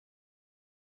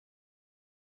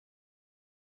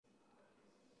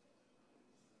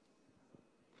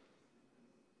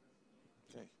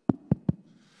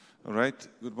All right,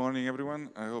 good morning,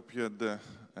 everyone. I hope you had a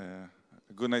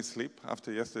good night's sleep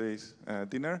after yesterday's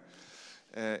dinner.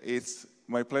 It's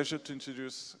my pleasure to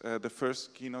introduce the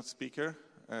first keynote speaker,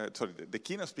 the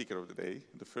keynote speaker of the day,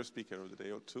 the first speaker of the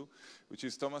day or two, which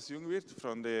is Tomas Jungwirth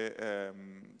from the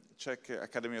Czech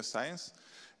Academy of Science.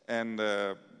 And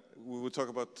we will talk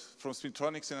about from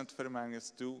spintronics and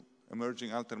antiferromagnets to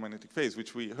emerging altermagnetic phase,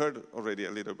 which we heard already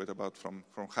a little bit about from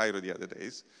Jairo the other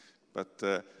days.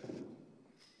 But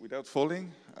without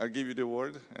falling, I'll give you the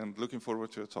word, and looking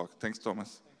forward to your talk. Thanks,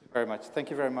 Thomas. Thank you very much. Thank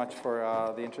you very much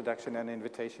for the introduction and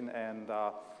invitation, and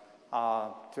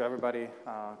to everybody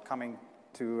coming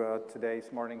to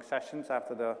today's morning sessions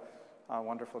after the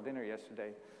wonderful dinner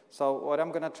yesterday. So what I'm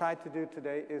going to try to do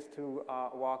today is to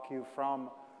walk you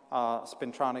from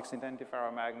spintronics and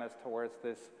antiferromagnets towards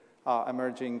this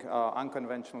emerging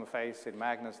unconventional phase in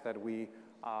magnets that we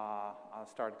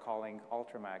start calling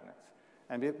altermagnets.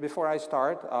 And before I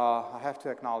start, I have to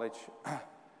acknowledge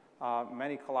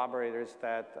many collaborators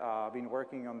that have been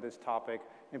working on this topic,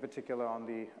 in particular on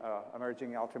the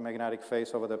emerging altermagnetic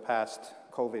phase over the past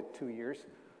COVID 2 years.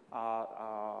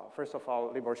 First of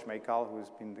all, Libor Šmejkal, who's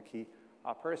been the key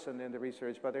person in the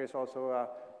research, but there's also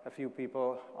a few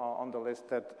people on the list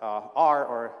that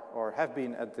are or have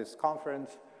been at this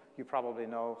conference. You probably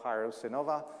know Jairo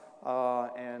Sinova,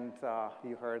 and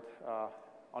you heard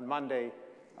on Monday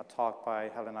a talk by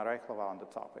Helena Reichlova on the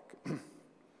topic.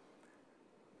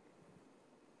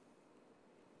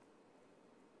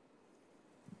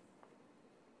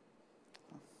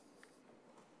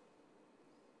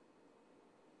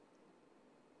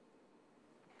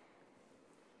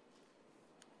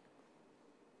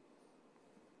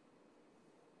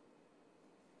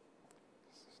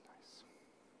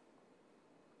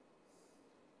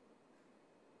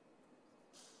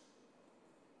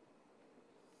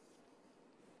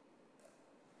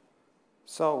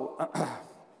 So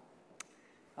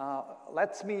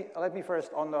let me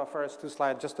first, on the first two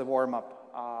slides, just a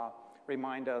warm-up,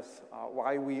 remind us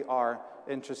why we are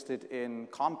interested in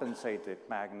compensated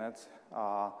magnets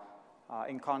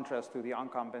in contrast to the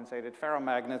uncompensated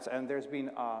ferromagnets. And there's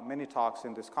been many talks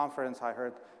in this conference. I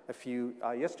heard a few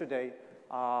yesterday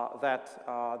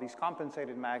that these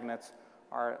compensated magnets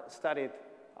are studied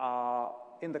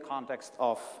in the context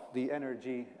of the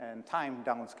energy and time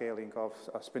downscaling of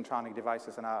spintronic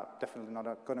devices, and I'm definitely not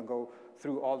going to go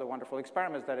through all the wonderful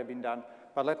experiments that have been done,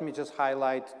 but let me just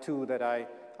highlight two that I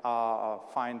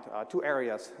find, two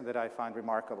areas that I find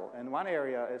remarkable. And one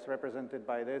area is represented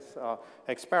by this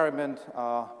experiment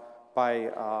by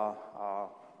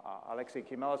Alexei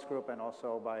Kimel's group and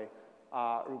also by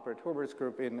Rupert Huber's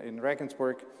group in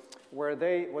Regensburg, where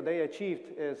what they achieved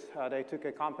is they took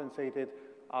a compensated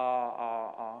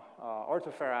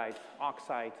orthoferrite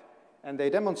oxide, and they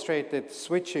demonstrated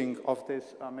switching of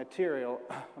this material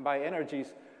by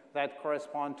energies that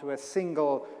correspond to a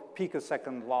single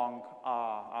picosecond long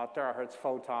terahertz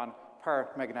photon per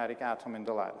magnetic atom in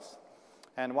the lattice.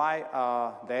 And why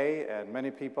they and many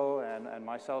people and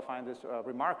myself find this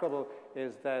remarkable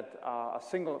is that a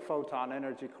single photon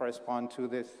energy corresponds to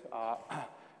this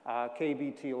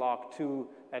KBT log 2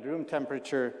 at room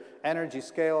temperature energy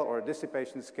scale or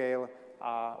dissipation scale,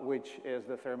 which is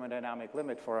the thermodynamic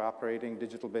limit for operating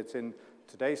digital bits in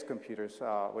today's computers,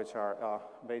 which are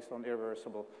based on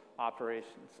irreversible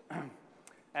operations.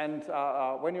 And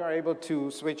when you are able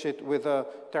to switch it with a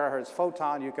terahertz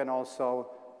photon, you can also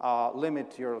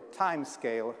limit your time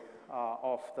scale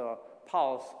of the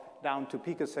pulse down to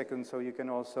picoseconds, so you can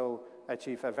also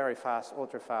achieve a very fast,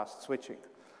 ultra-fast switching.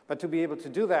 But to be able to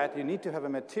do that, you need to have a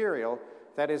material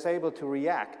that is able to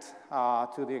react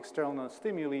to the external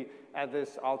stimuli at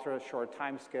this ultra-short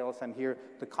time scales. And here,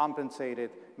 the compensated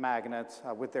magnets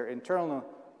with their internal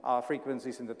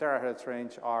frequencies in the terahertz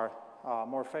range are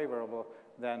more favorable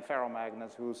than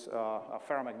ferromagnets whose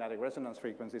ferromagnetic resonance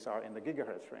frequencies are in the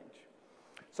gigahertz range.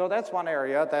 So that's one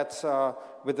area that's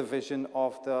with the vision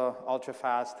of the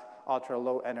ultra-fast,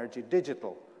 ultra-low energy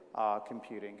digital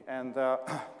computing. And the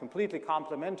completely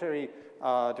complementary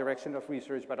direction of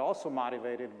research, but also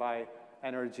motivated by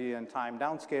energy and time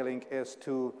downscaling, is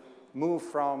to move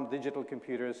from digital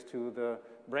computers to the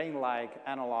brain-like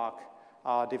analog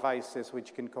devices,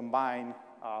 which can combine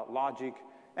logic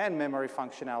and memory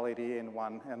functionality in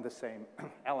one and the same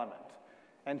element.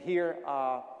 And here,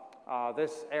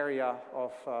 this area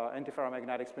of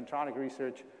antiferromagnetic spintronic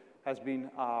research has been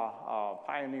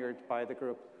pioneered by the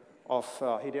group of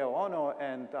Hideo Ono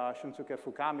and Shunsuke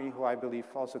Fukami, who I believe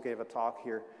also gave a talk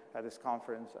here at this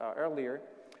conference earlier.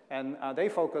 And they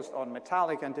focused on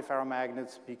metallic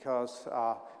antiferromagnets because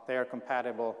they are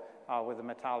compatible with the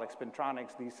metallic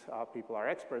spintronics these people are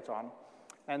experts on.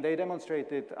 And they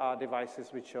demonstrated devices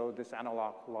which showed this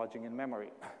analog lodging in memory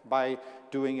by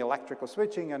doing electrical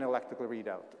switching and electrical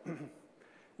readout.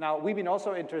 Now, we've been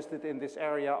also interested in this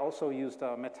area, also used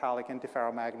a metallic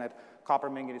antiferromagnet, copper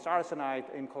manganese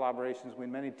arsenide, in collaborations with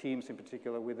many teams, in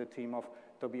particular with the team of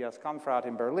Tobias Kamfrat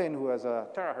in Berlin, who has a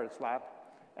terahertz lab,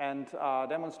 and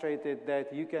demonstrated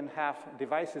that you can have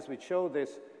devices which show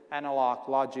this analog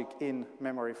logic in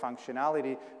memory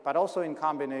functionality, but also in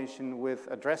combination with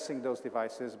addressing those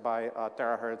devices by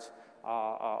terahertz,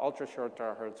 ultra-short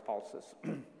terahertz pulses.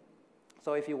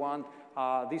 So if you want,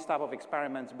 these type of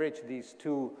experiments bridge these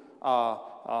two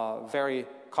very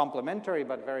complementary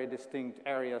but very distinct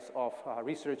areas of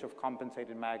research of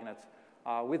compensated magnets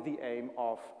with the aim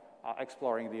of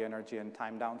exploring the energy and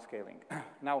time downscaling.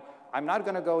 Now, I'm not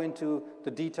going to go into the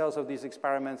details of these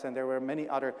experiments, and there were many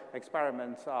other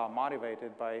experiments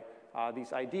motivated by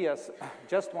these ideas.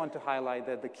 Just want to highlight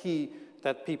that the key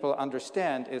that people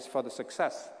understand is for the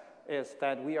success is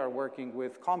that we are working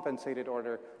with compensated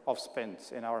order of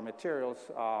spins in our materials.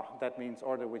 That means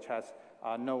order which has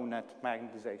no net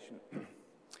magnetization.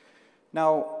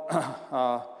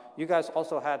 Now, you guys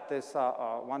also had this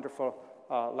wonderful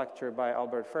lecture by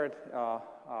Albert Ferd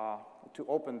to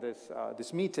open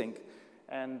this meeting.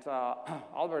 And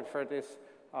Albert Ferd is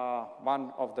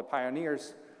one of the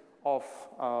pioneers of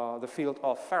the field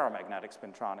of ferromagnetic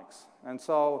spintronics. And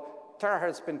so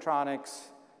terahertz spintronics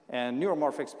and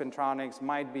neuromorphic spintronics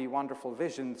might be wonderful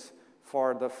visions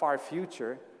for the far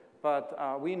future,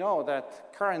 but we know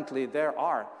that currently there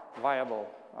are viable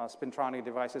spintronic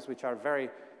devices which are very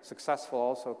successful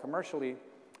also commercially,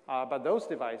 but those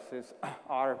devices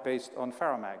are based on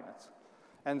ferromagnets.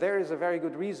 And there is a very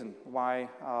good reason why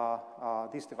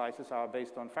these devices are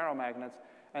based on ferromagnets.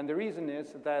 And the reason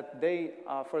is that they,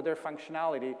 for their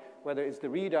functionality, whether it's the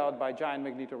readout by giant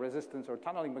magnetoresistance or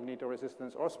tunneling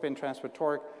magnetoresistance or spin transfer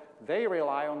torque, they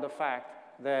rely on the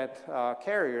fact that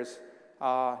carriers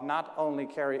not only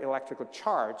carry electrical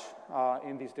charge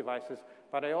in these devices,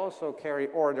 but they also carry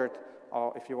ordered,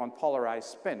 if you want, polarized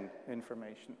spin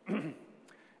information.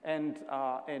 And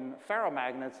in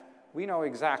ferromagnets, we know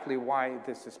exactly why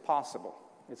this is possible.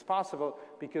 It's possible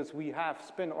because we have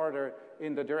spin order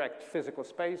in the direct physical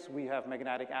space. We have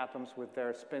magnetic atoms with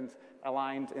their spins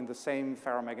aligned in the same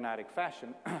ferromagnetic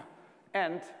fashion.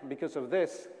 And because of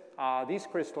this, these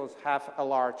crystals have a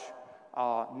large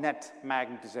net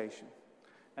magnetization.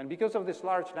 And because of this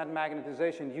large net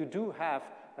magnetization, you do have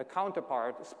a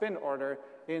counterpart spin order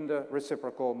in the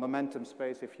reciprocal momentum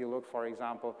space if you look, for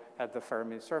example, at the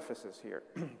Fermi surfaces here.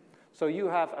 So you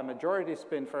have a majority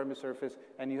spin Fermi surface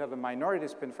and you have a minority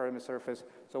spin Fermi surface.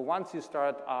 So once you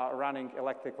start running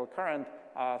electrical current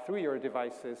through your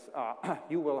devices,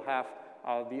 you will have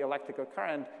the electrical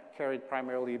current carried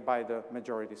primarily by the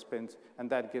majority spins, and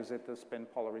that gives it the spin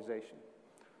polarization.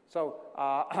 So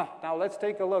now let's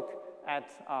take a look at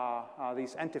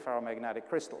these antiferromagnetic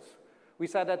crystals. We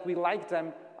said that we like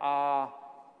them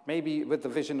maybe with the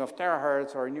vision of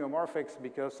terahertz or neuromorphics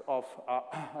because of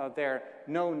their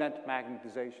no net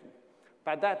magnetization.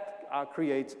 But that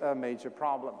creates a major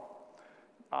problem.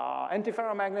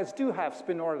 Antiferromagnets do have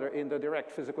spin order in the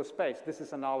direct physical space. This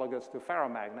is analogous to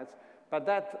ferromagnets. But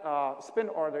that spin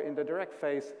order in the direct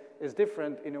phase is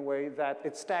different in a way that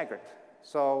it's staggered.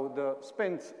 So the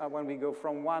spins, when we go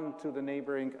from one to the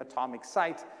neighboring atomic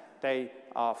site, they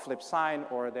flip sign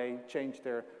or they change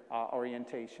their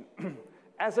orientation.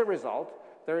 As a result,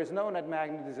 there is no net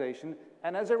magnetization,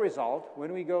 and as a result,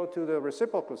 when we go to the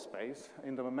reciprocal space,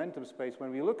 in the momentum space,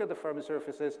 when we look at the Fermi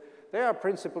surfaces, they are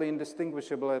principally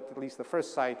indistinguishable, at least the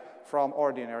first sight, from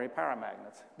ordinary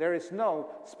paramagnets. There is no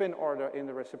spin order in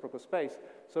the reciprocal space,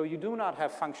 so you do not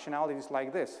have functionalities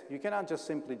like this. You cannot just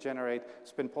simply generate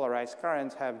spin polarized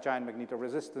currents, have giant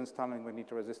magnetoresistance, tunneling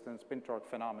magnetoresistance, spin torque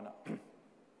phenomena.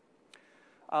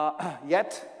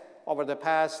 Yet, over the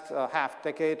past half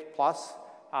decade plus,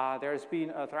 there's been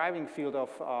a thriving field of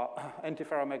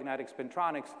antiferromagnetic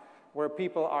spintronics where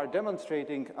people are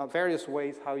demonstrating various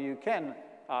ways how you can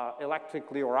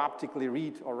electrically or optically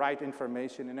read or write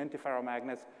information in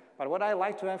antiferromagnets. But what I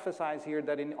like to emphasize here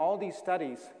that in all these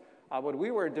studies, what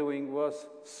we were doing was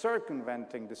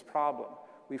circumventing this problem.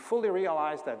 We fully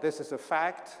realized that this is a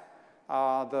fact.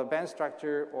 The band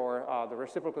structure or the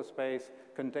reciprocal space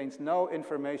contains no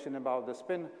information about the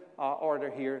spin order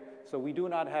here, so we do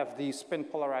not have these spin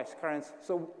polarized currents.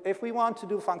 So if we want to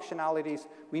do functionalities,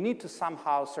 we need to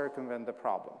somehow circumvent the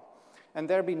problem. And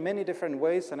there have been many different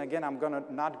ways, and again, I'm going to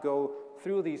not go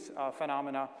through these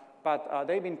phenomena, but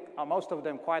they've been, most of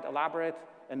them quite elaborate,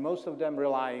 and most of them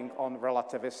relying on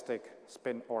relativistic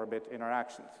spin-orbit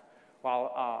interactions.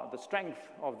 while the strength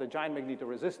of the giant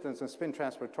magnetoresistance and spin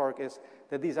transfer torque is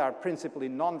that these are principally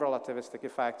non-relativistic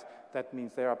effects. That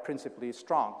means they are principally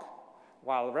strong,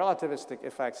 while relativistic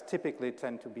effects typically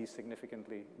tend to be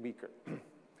significantly weaker.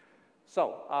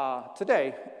 So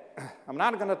today, I'm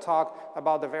not going to talk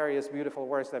about the various beautiful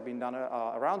works that have been done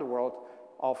around the world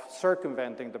of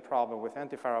circumventing the problem with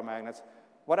antiferromagnets.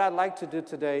 What I'd like to do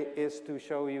today is to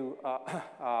show you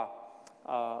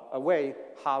a way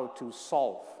how to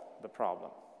solve the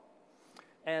problem.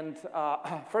 And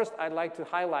first, I'd like to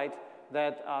highlight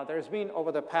that there's been,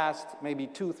 over the past maybe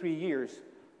 2-3 years,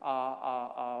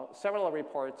 several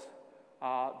reports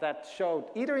that showed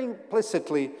either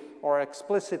implicitly or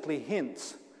explicitly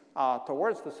hints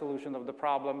towards the solution of the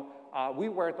problem. We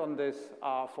worked on this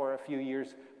for a few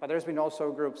years, but there's been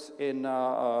also groups in,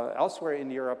 elsewhere in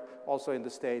Europe, also in the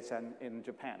States and in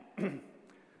Japan.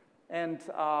 And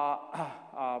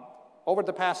over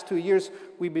the past 2 years,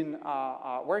 we've been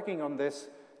working on this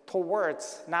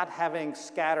towards not having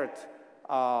scattered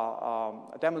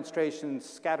demonstrations,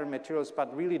 scattered materials,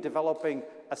 but really developing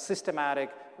a systematic,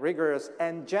 rigorous,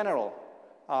 and general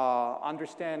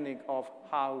understanding of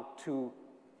how to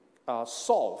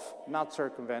solve, not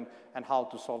circumvent, and how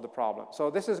to solve the problem. So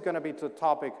this is going to be the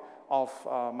topic of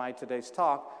my today's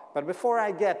talk. But before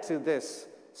I get to this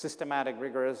systematic,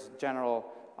 rigorous, general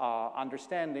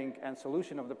understanding and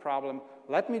solution of the problem,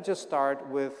 let me just start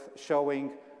with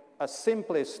showing a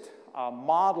simplest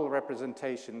model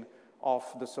representation of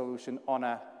the solution on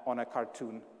a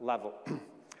cartoon level.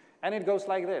 And it goes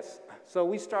like this. So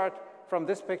we start from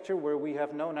this picture where we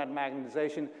have no net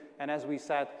magnetization, and as we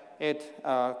said, it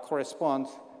corresponds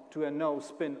to a no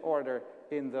spin order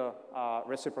in the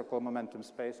reciprocal momentum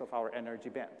space of our energy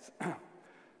bands.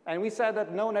 And we said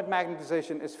that no net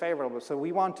magnetization is favorable, so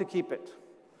we want to keep it.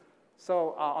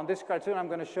 So on this cartoon, I'm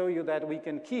going to show you that we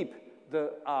can keep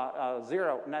the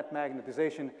zero net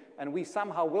magnetization, and we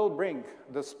somehow will bring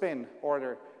the spin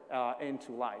order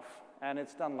into life. And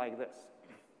it's done like this.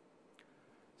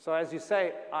 So as you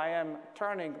say, I am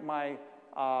turning my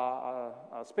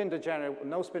spin degenerate,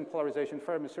 no spin polarization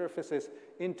Fermi surfaces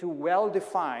into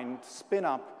well-defined spin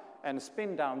up and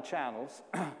spin down channels,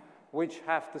 which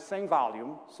have the same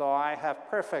volume. So I have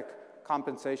perfect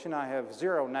compensation. I have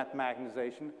zero net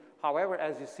magnetization. However,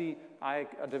 as you see, I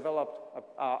developed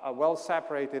a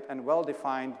well-separated and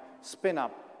well-defined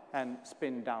spin-up and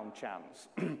spin-down channels.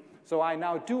 So I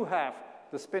now do have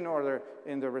the spin order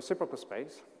in the reciprocal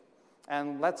space.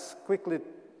 And let's quickly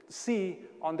see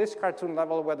on this cartoon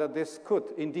level whether this could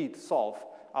indeed solve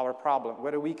our problem,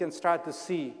 whether we can start to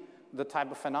see the type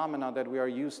of phenomena that we are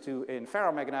used to in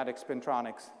ferromagnetic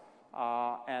spintronics,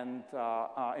 and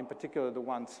in particular the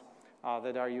ones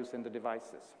that are used in the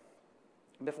devices.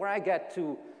 Before I get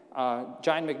to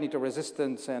giant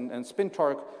magnetoresistance and spin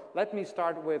torque, let me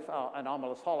start with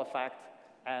anomalous Hall effect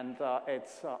and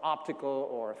its optical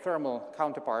or thermal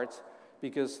counterparts,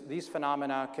 because these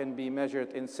phenomena can be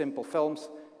measured in simple films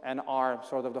and are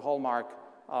sort of the hallmark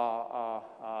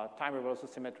time reversal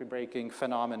symmetry breaking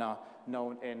phenomena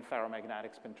known in ferromagnetic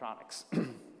spintronics.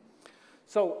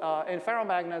 So in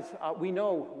ferromagnets, we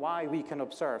know why we can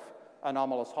observe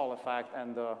anomalous Hall effect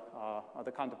and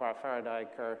the counterpart Faraday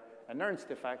Kerr and Nernst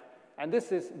effect. And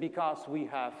this is because we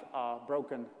have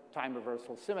broken time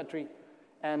reversal symmetry.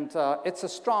 And it's a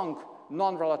strong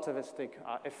non-relativistic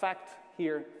effect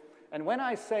here. And when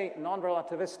I say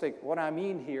non-relativistic, what I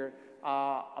mean here,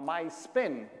 my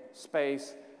spin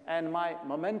space and my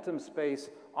momentum space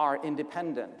are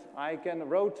independent. I can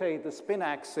rotate the spin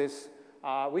axis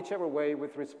whichever way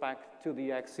with respect to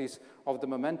the axis of the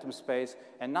momentum space,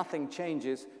 and nothing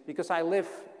changes because I live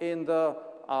in the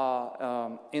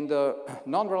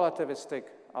non-relativistic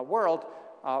world,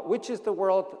 which is the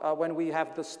world when we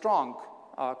have the strong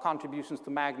contributions to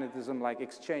magnetism, like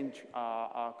exchange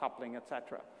coupling,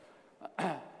 etc.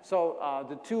 So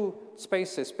the two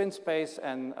spaces, spin space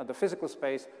and the physical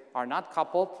space, are not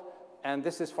coupled. And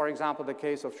this is, for example, the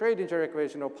case of Schrödinger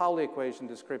equation or Pauli equation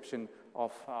description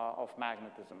of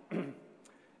magnetism.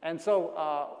 And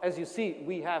so, as you see,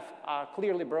 we have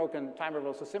clearly broken time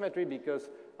reversal symmetry because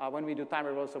when we do time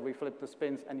reversal, we flip the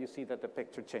spins, and you see that the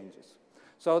picture changes.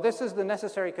 So this is the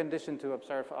necessary condition to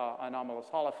observe anomalous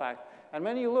Hall effect. And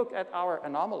when you look at our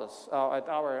anomalous, at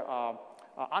our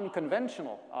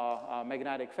unconventional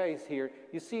magnetic phase here,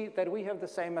 you see that we have the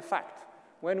same effect.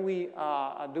 When we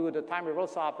do the time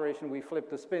reversal operation, we flip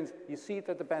the spins, you see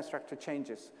that the band structure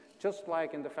changes, just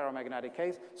like in the ferromagnetic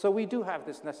case. So we do have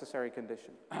this necessary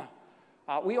condition.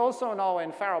 We also know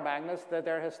in ferromagnets that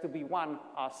there has to be one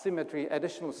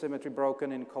additional symmetry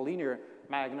broken in collinear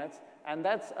magnets, and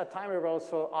that's a time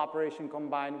reversal operation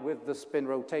combined with the spin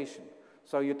rotation.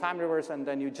 So you time reverse and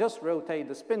then you just rotate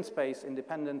the spin space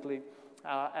independently,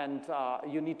 and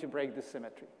you need to break the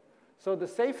symmetry. So the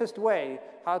safest way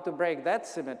how to break that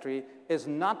symmetry is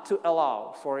not to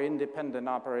allow for independent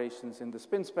operations in the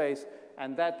spin space,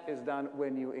 and that is done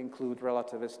when you include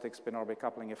relativistic spin-orbit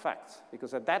coupling effects.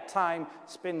 Because at that time,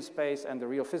 spin space and the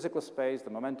real physical space,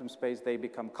 the momentum space, they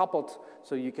become coupled,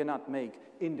 so you cannot make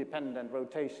independent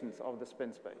rotations of the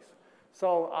spin space.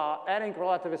 So adding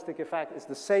relativistic effect is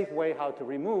the safe way how to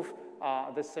remove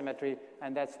this symmetry,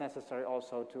 and that's necessary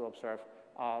also to observe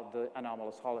the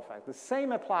anomalous Hall effect. The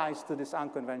same applies to this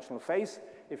unconventional phase.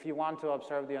 If you want to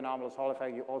observe the anomalous Hall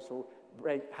effect, you also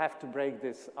have to break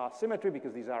this symmetry,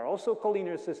 because these are also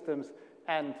collinear systems,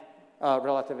 and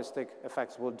relativistic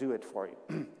effects will do it for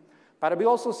you. But we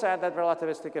also said that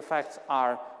relativistic effects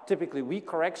are typically weak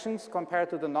corrections compared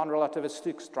to the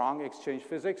non-relativistic strong exchange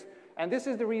physics. And this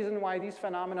is the reason why these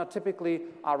phenomena typically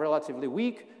are relatively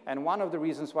weak, and one of the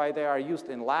reasons why they are used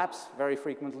in labs very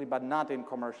frequently, but not in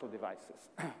commercial devices.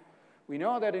 We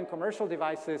know that in commercial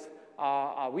devices,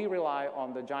 we rely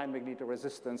on the giant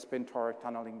magnetoresistance, spin torque,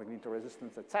 tunneling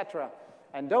magnetoresistance, etc.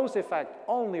 And those effects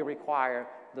only require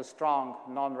the strong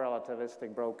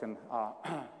non-relativistic broken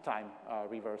time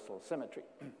reversal symmetry.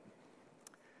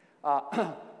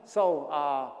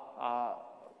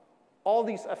 All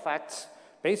these effects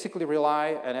basically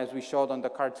rely, and as we showed on the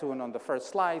cartoon on the first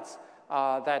slides,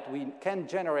 that we can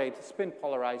generate spin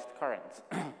polarized currents.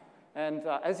 And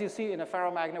as you see in a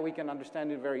ferromagnet, we can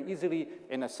understand it very easily.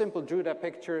 In a simple Drude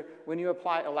picture, when you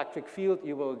apply electric field,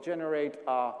 you will generate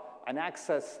an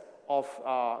axis of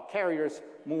carriers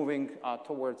moving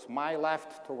towards my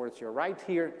left, towards your right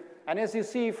here. And as you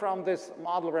see from this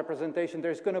model representation,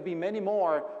 there's going to be many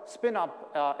more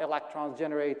spin-up electrons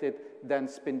generated than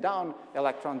spin-down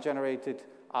electrons generated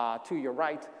to your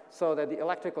right, so that the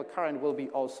electrical current will be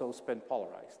also spin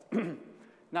polarized.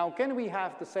 Now, can we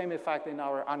have the same effect in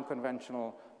our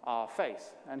unconventional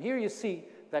phase? And here you see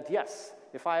that, yes,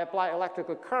 if I apply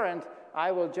electrical current,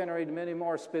 I will generate many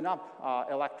more spin-up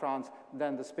electrons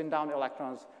than the spin-down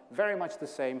electrons, very much the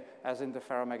same as in the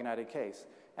ferromagnetic case.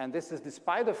 And this is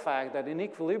despite the fact that in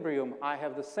equilibrium, I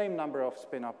have the same number of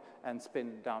spin-up and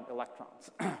spin-down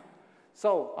electrons.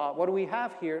 So what do we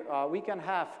have here? We can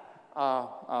have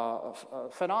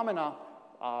phenomena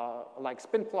like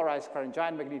spin polarized current,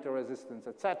 giant magnetoresistance,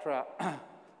 etc.,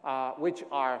 which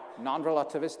are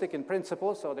non-relativistic in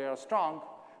principle, so they are strong.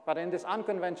 But in this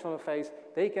unconventional phase,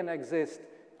 they can exist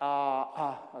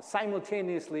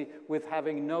simultaneously with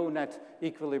having no net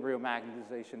equilibrium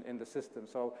magnetization in the system,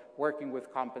 so working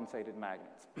with compensated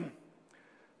magnets.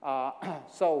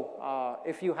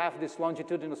 If you have this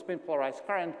longitudinal spin polarized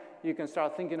current, you can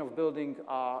start thinking of building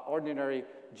ordinary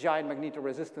giant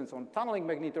magnetoresistance on tunneling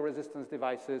magnetoresistance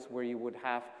devices, where you would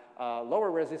have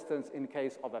lower resistance in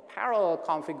case of a parallel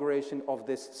configuration of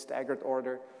this staggered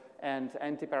order, and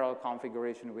anti-parallel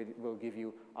configuration will give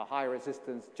you a high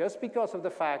resistance, just because of the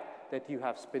fact that you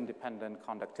have spin-dependent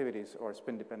conductivities or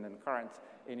spin-dependent currents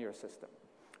in your system.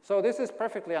 So this is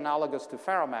perfectly analogous to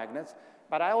ferromagnets,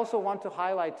 but I also want to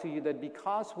highlight to you that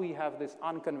because we have this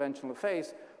unconventional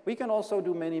phase, we can also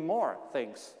do many more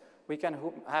things. We can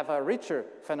have a richer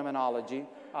phenomenology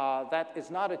that is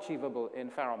not achievable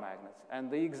in ferromagnets. And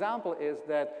the example is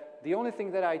that the only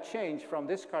thing that I change from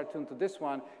this cartoon to this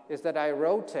one is that I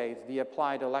rotate the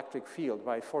applied electric field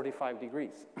by 45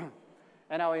 degrees.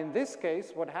 And now in this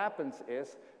case, what happens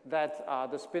is that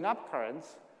the spin-up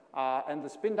currents and the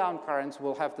spin-down currents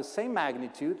will have the same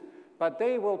magnitude, but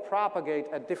they will propagate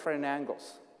at different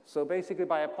angles. So basically,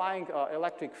 by applying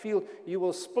electric field, you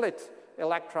will split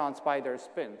electrons by their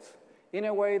spins in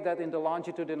a way that in the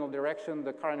longitudinal direction,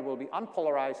 the current will be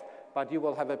unpolarized, but you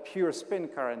will have a pure spin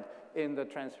current in the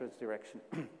transverse direction.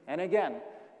 And again,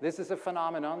 this is a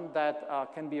phenomenon that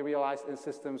can be realized in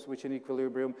systems which in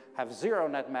equilibrium have zero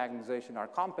net magnetization, are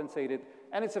compensated,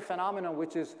 and it's a phenomenon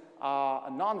which is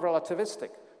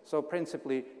non-relativistic, so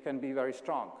principally can be very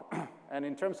strong. And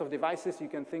in terms of devices, you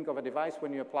can think of a device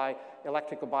when you apply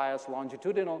electrical bias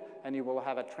longitudinal, and you will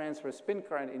have a transverse spin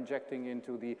current injecting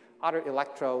into the other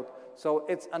electrode. So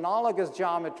it's analogous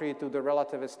geometry to the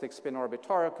relativistic spin-orbit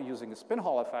torque using a spin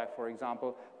Hall effect, for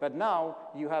example. But now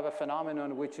you have a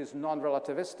phenomenon which is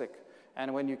non-relativistic.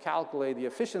 And when you calculate the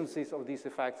efficiencies of these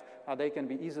effects, they can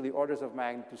be easily orders of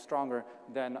magnitude stronger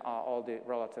than all the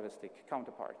relativistic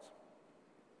counterparts.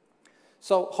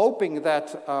 So hoping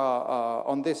that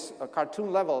on this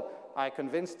cartoon level, I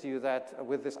convinced you that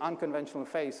with this unconventional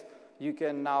phase, you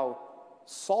can now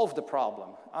solve the problem.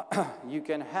 You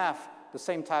can have the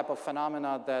same type of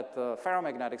phenomena that the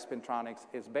ferromagnetic spintronics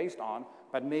is based on,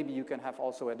 but maybe you can have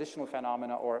also additional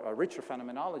phenomena or a richer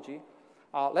phenomenology.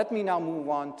 Let me now move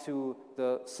on to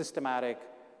the systematic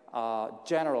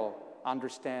general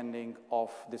understanding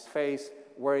of this phase,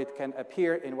 where it can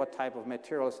appear in what type of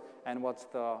materials and what's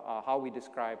the, how we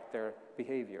describe their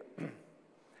behavior.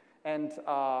 And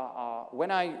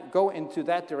when I go into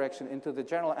that direction, into the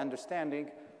general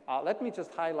understanding, let me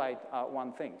just highlight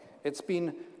one thing. It's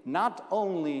been not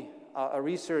only a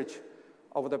research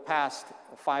over the past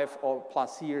 5 or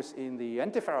plus years in the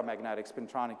antiferromagnetic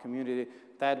spintronic community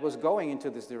that was going into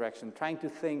this direction, trying to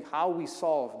think how we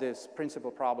solve this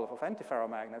principal problem of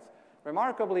antiferromagnets.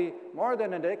 Remarkably, more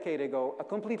than a decade ago, a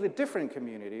completely different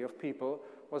community of people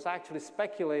was actually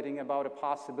speculating about a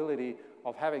possibility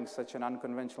of having such an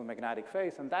unconventional magnetic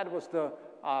phase, and that was the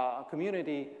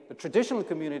community, the traditional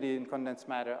community in condensed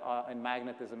matter in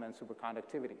magnetism and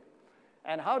superconductivity.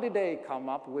 And how did they come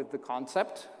up with the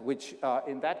concept, which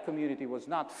in that community was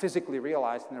not physically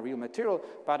realized in a real material,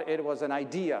 but it was an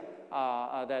idea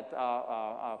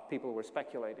that people were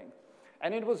speculating.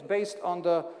 And it was based on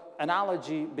the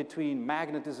analogy between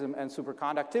magnetism and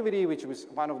superconductivity, which was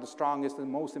one of the strongest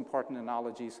and most important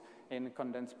analogies in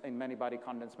many-body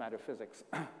condensed matter physics.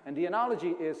 And the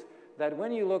analogy is that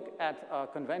when you look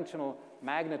at conventional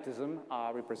magnetism,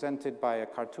 represented by a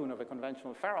cartoon of a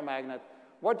conventional ferromagnet,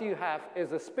 what you have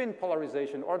is a spin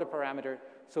polarization order parameter.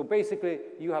 So basically,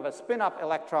 you have a spin-up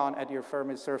electron at your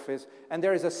Fermi surface, and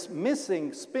there is a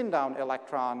missing spin-down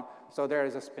electron, so there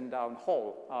is a spin-down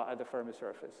hole at the Fermi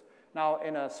surface. Now,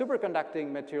 in a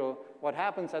superconducting material, what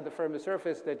happens at the Fermi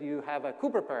surface is that you have a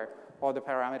Cooper pair order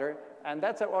parameter, and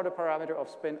that's an order parameter of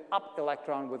spin-up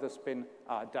electron with a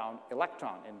spin-down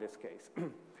electron in this case.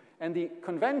 And the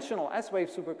conventional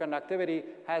S-wave superconductivity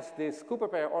has this Cooper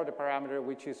pair order parameter,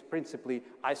 which is principally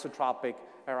isotropic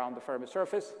around the Fermi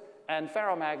surface. And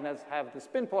ferromagnets have the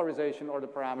spin polarization order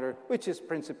parameter, which is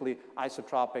principally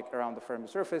isotropic around the Fermi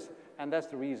surface. And that's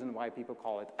the reason why people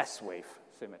call it S-wave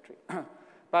symmetry.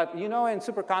 But you know, in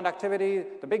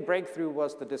superconductivity, the big breakthrough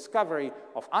was the discovery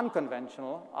of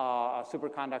unconventional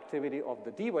superconductivity of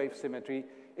the D-wave symmetry,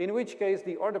 in which case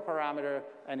the order parameter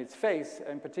and its phase,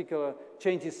 in particular,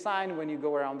 changes sign when you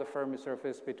go around the Fermi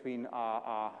surface between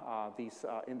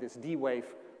in this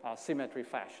D-wave symmetry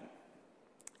fashion.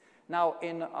 Now,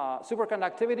 in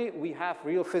superconductivity, we have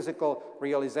real physical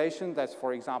realization. That's,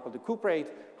 for example, the cuprate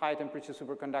high-temperature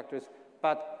superconductors.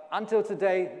 But until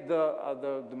today,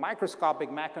 the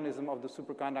microscopic mechanism of the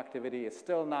superconductivity is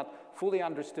still not fully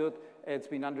understood. It's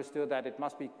been understood that it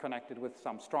must be connected with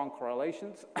some strong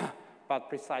correlations, but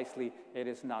precisely it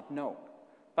is not known.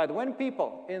 But when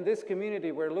people in this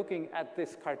community were looking at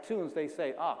these cartoons, they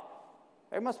say,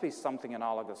 there must be something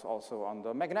analogous also on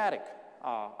the magnetic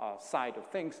side of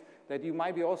things, that you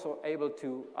might be also able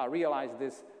to realize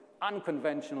this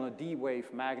unconventional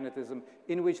D-wave magnetism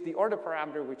in which the order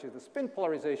parameter, which is the spin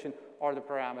polarization order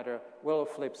parameter, will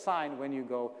flip sign when you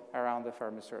go around the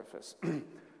Fermi surface.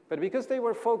 But because they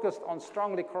were focused on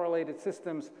strongly correlated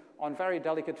systems on very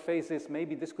delicate phases,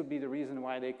 maybe this could be the reason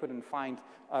why they couldn't find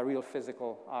a real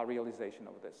physical realization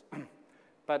of this.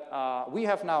 But we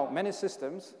have now many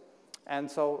systems, and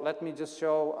so let me just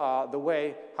show the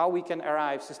way how we can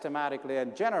arrive systematically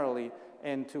and generally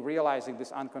into realizing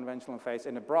this unconventional phase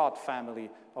in a broad family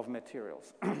of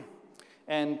materials.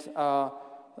 And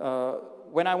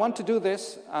when I want to do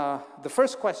this, the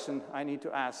first question I need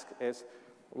to ask is,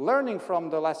 learning from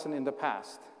the lesson in the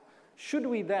past, should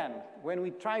we then, when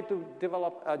we try to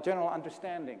develop a general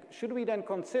understanding, should we then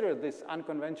consider these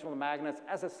unconventional magnets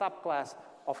as a subclass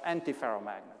of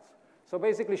antiferromagnets? So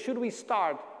basically, should we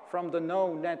start from the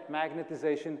no net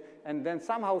magnetization and then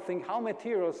somehow think how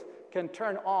materials can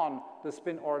turn on the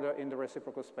spin order in the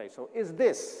reciprocal space? So is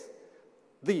this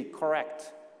the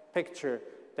correct picture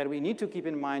that we need to keep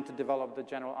in mind to develop the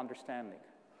general understanding?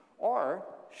 Or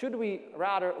should we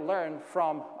rather learn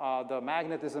from the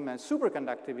magnetism and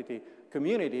superconductivity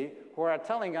community who are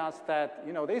telling us that,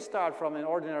 you know, they start from an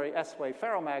ordinary S-wave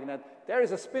ferromagnet, there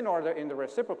is a spin order in the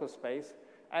reciprocal space,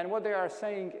 and what they are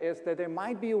saying is that there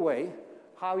might be a way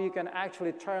how you can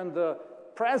actually turn the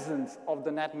presence of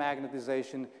the net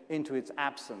magnetization into its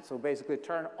absence. So basically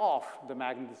turn off the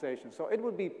magnetization. So it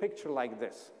would be pictured like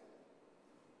this.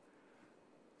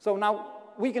 So now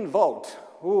we can vote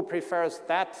who prefers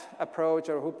that approach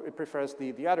or who prefers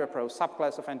the other approach,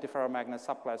 subclass of antiferromagnets,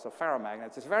 subclass of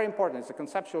ferromagnets. It's very important. It's a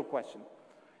conceptual question.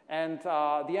 And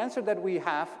the answer that we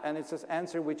have, and it's an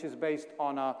answer which is based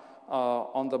on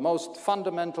the most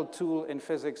fundamental tool in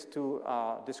physics to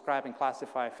describe and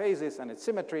classify phases and its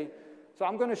symmetry, So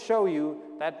I'm going to show you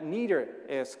that neither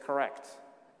is correct.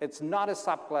 It's not a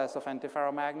subclass of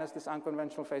antiferromagnets. This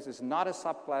unconventional phase is not a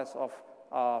subclass of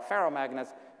ferromagnets.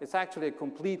 It's actually a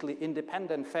completely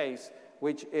independent phase,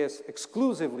 which is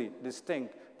exclusively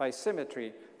distinct by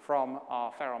symmetry from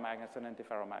ferromagnets and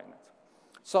antiferromagnets.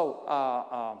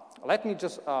 So let me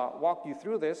just walk you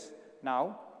through this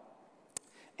now.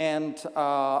 And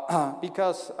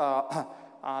because,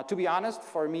 to be honest,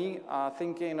 for me,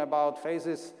 thinking about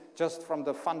phases just from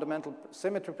the fundamental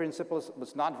symmetry principles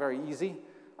was not very easy.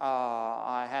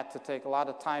 I had to take a lot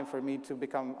of time for me to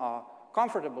become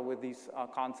comfortable with these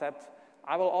concepts.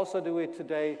 I will also do it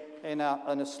today in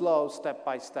a slow,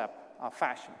 step-by-step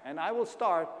fashion. And I will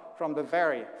start from the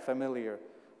very familiar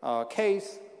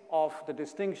case of the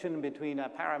distinction between a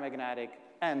paramagnetic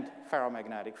and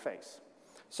ferromagnetic phase.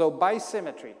 So by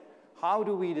symmetry, how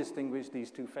do we distinguish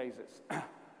these two phases?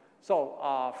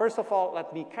 So first of all,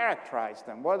 let me characterize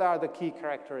them. What are the key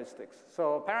characteristics?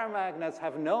 So paramagnets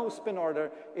have no spin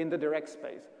order in the direct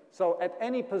space. So at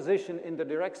any position in the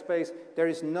direct space, there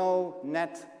is no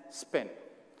net spin.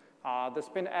 The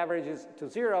spin averages to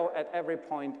 0 at every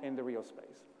point in the real space.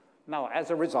 Now, as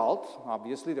a result,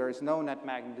 obviously, there is no net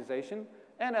magnetization.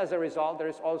 And as a result, there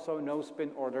is also no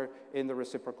spin order in the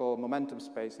reciprocal momentum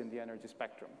space in the energy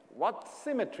spectrum. What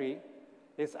symmetry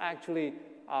is actually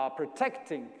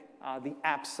protecting the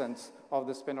absence of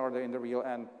the spin order in the real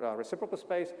and reciprocal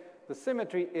space? The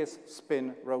symmetry is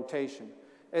spin rotation.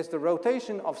 It's the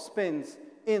rotation of spins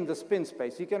in the spin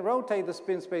space. You can rotate the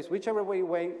spin space whichever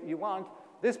way you want.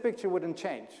 This picture wouldn't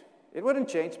change. It wouldn't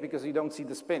change because you don't see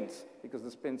the spins, because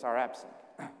the spins are absent.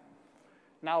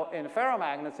 Now, in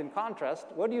ferromagnets, in contrast,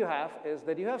 what you have is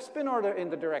that you have spin order in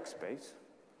the direct space.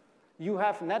 You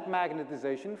have net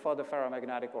magnetization for the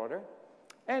ferromagnetic order.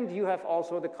 And you have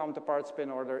also the counterpart spin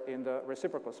order in the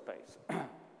reciprocal space.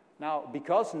 Now,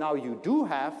 because now you do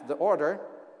have the order,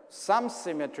 some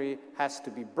symmetry has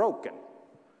to be broken.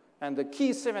 And the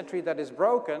key symmetry that is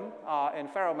broken in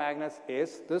ferromagnets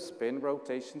is the spin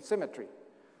rotation symmetry.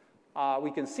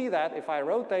 We can see that if I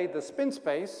rotate the spin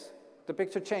space, the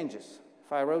picture changes.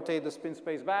 If I rotate the spin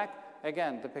space back,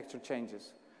 again, the picture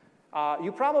changes.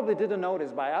 You probably didn't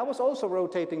notice, but I was also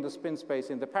rotating the spin space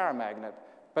in the paramagnet.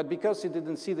 But because you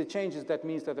didn't see the changes, that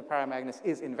means that the paramagnet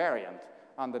is invariant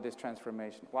under this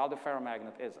transformation, while the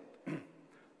ferromagnet isn't.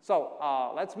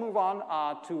 So let's move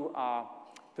on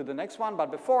to the next one.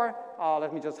 But before,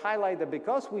 let me just highlight that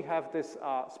because we have this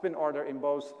spin order in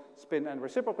both spin and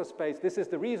reciprocal space, this is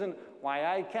the reason why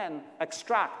I can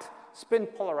extract spin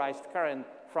polarized current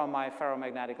from my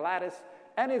ferromagnetic lattice.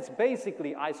 And it's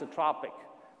basically isotropic.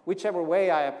 Whichever way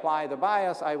I apply the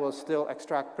bias, I will still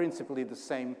extract principally the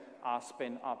same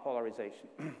spin polarization.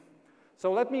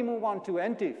 So let me move on to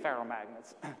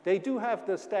antiferromagnets. They do have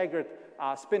the staggered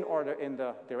spin order in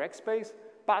the direct space,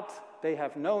 but they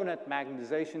have no net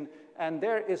magnetization, and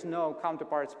there is no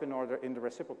counterpart spin order in the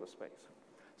reciprocal space.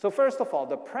 So first of all,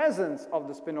 the presence of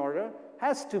the spin order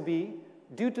has to be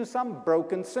due to some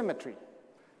broken symmetry.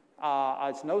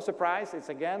 It's no surprise, it's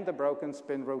again the broken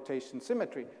spin rotation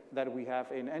symmetry that we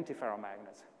have in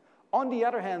antiferromagnets. On the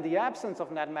other hand, the absence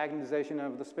of net magnetization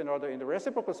of the spin order in the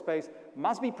reciprocal space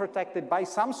must be protected by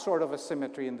some sort of a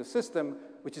symmetry in the system,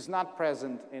 which is not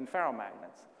present in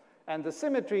ferromagnets. And the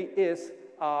symmetry is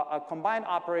a combined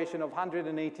operation of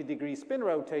 180-degree spin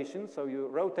rotation. So you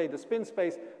rotate the spin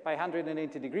space by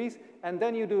 180 degrees, and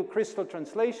then you do crystal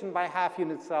translation by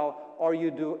half-unit cell, or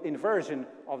you do inversion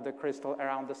of the crystal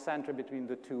around the center between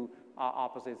the two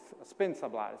opposite spin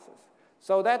sublattices.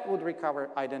 So that would recover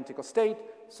identical state.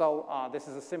 So this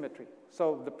is a symmetry.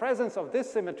 So the presence of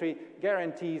this symmetry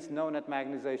guarantees no net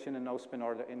magnetization and no spin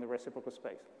order in the reciprocal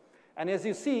space. And as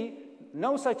you see,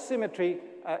 no such symmetry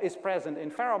is present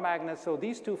in ferromagnets, so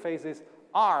these two phases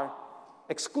are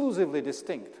exclusively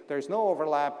distinct. There's no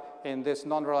overlap in this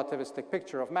non-relativistic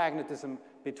picture of magnetism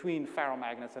between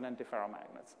ferromagnets and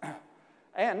antiferromagnets.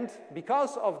 And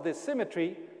because of this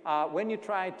symmetry, when you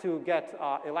try to get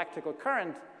electrical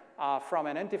current from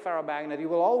an antiferromagnet, you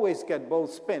will always get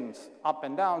both spins, up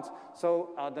and downs, so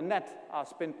the net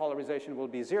spin polarization will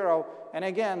be 0, and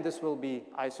again, this will be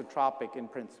isotropic in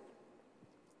principle.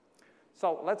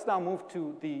 So let's now move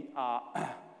to the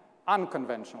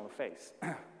unconventional phase.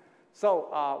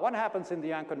 So what happens in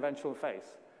the unconventional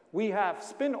phase? We have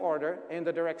spin order in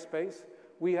the direct space.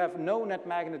 We have no net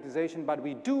magnetization, but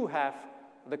we do have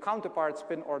the counterpart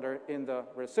spin order in the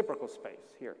reciprocal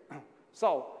space here.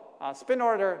 So spin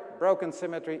order, broken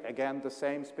symmetry, again, the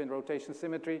same spin rotation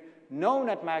symmetry. No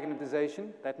net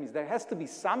magnetization. That means there has to be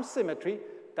some symmetry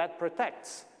that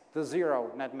protects the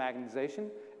 0 net magnetization.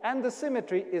 and the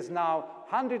symmetry is now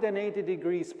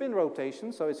 180-degree spin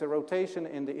rotation, so it's a rotation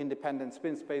in the independent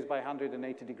spin space by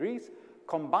 180 degrees,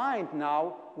 combined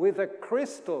now with a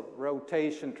crystal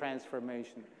rotation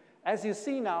transformation. As you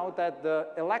see now that the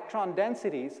electron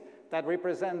densities that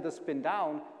represent the spin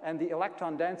down and the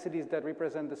electron densities that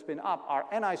represent the spin up are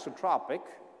anisotropic,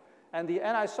 and the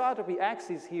anisotropy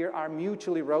axes here are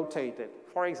mutually rotated,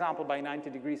 for example, by 90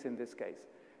 degrees in this case.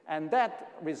 And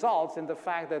that results in the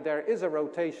fact that there is a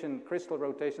rotation, crystal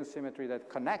rotation symmetry that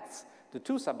connects the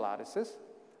two sublattices,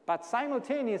 but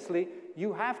simultaneously,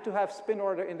 you have to have spin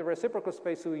order in the reciprocal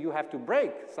space, so you have to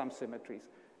break some symmetries.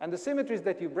 And the symmetries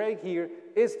that you break here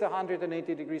is the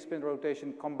 180-degree spin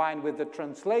rotation combined with the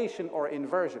translation or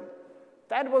inversion.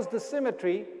 That was the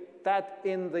symmetry that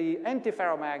in the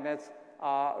antiferromagnets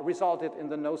resulted in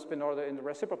the no spin order in the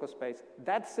reciprocal space.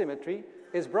 That symmetry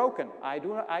is broken.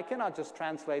 I cannot just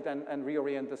translate and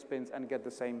reorient the spins and get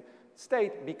the same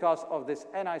state because of this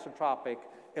anisotropic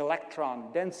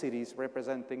electron densities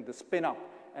representing the spin up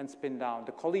and spin down,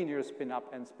 the collinear spin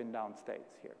up and spin down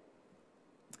states here.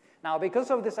 Now, because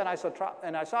of this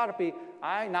anisotropy,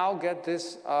 I now get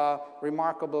this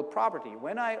remarkable property.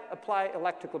 When I apply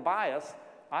electrical bias,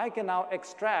 I can now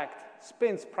extract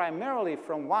spins primarily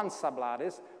from one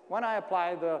sublattice when I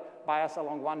apply the bias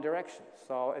along one direction.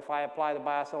 So if I apply the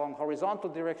bias along horizontal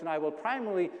direction, I will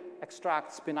primarily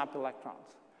extract spin-up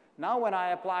electrons. Now when I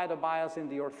apply the bias in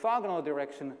the orthogonal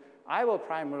direction, I will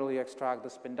primarily extract the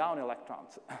spin-down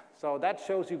electrons. So that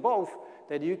shows you both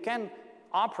that you can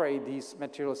operate these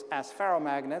materials as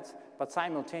ferromagnets, but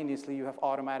simultaneously you have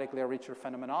automatically a richer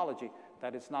phenomenology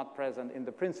that is not present in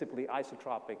the principally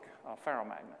isotropic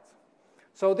ferromagnets.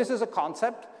 So this is a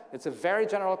concept. It's a very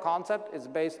general concept. It's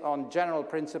based on general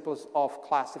principles of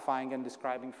classifying and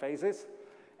describing phases.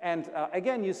 And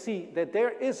again, you see that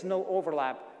there is no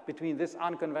overlap between this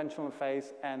unconventional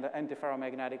phase and the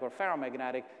antiferromagnetic or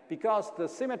ferromagnetic because the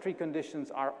symmetry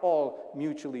conditions are all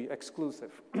mutually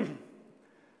exclusive.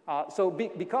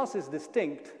 Because it's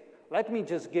distinct, let me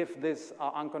just give this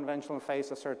unconventional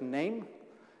phase a certain name.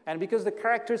 And because the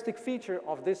characteristic feature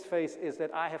of this phase is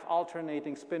that I have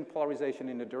alternating spin polarization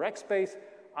in the direct space,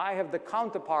 I have the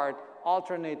counterpart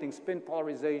alternating spin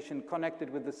polarization connected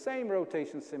with the same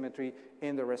rotation symmetry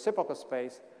in the reciprocal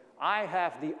space. I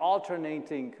have the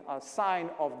alternating sign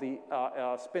of the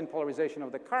spin polarization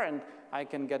of the current I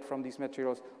can get from these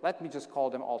materials. Let me just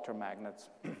call them altermagnets.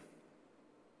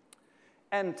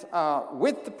 And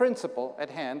with the principle at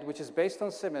hand, which is based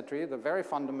on symmetry, the very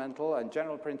fundamental and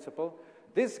general principle,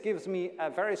 this gives me a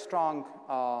very strong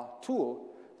tool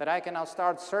that I can now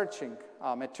start searching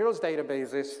materials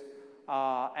databases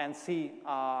and see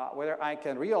whether I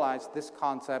can realize this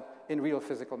concept in real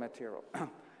physical material.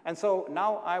 And so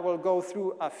now I will go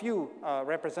through a few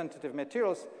representative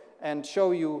materials and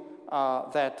show you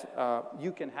that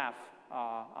you can have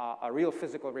a real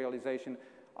physical realization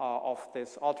of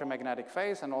this altermagnetic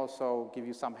phase and also give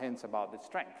you some hints about its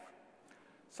strength.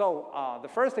 So the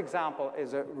first example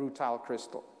is a rutile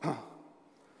crystal.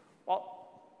 Well,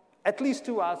 at least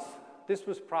to us, this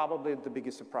was probably the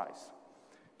biggest surprise.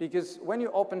 Because when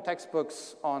you open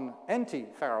textbooks on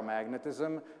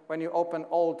anti-ferromagnetism, when you open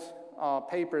old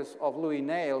papers of Louis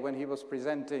Néel when he was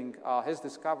presenting his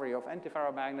discovery of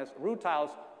antiferromagnets,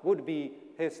 rutiles would be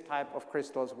his type of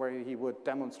crystals where he would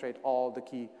demonstrate all the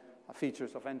key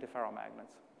features of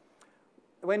antiferromagnets.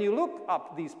 When you look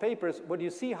up these papers, what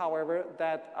you see, however,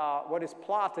 that what is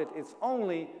plotted is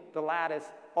only the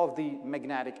lattice of the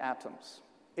magnetic atoms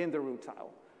in the rutile.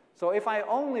 So if I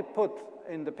only put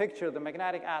in the picture the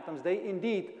magnetic atoms, they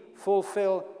indeed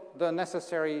fulfill the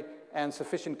necessary and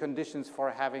sufficient conditions for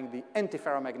having the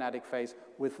antiferromagnetic phase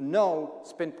with no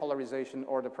spin polarization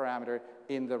or the parameter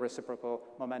in the reciprocal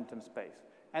momentum space.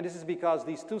 And this is because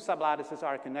these two sublattices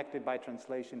are connected by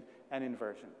translation and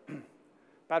inversion.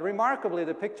 But remarkably,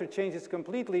 the picture changes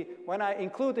completely when I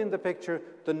include in the picture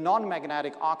the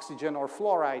non-magnetic oxygen or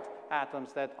fluoride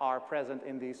atoms that are present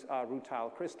in these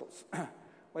rutile crystals.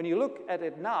 When you look at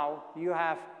it now, you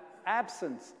have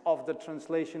absence of the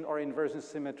translation or inversion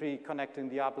symmetry connecting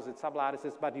the opposite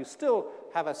sublattices, but you still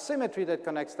have a symmetry that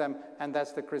connects them, and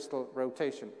that's the crystal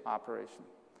rotation operation.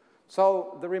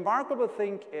 So the remarkable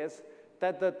thing is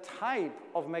that the type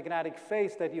of magnetic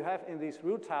phase that you have in these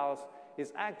rutiles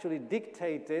is actually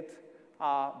dictated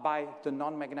by the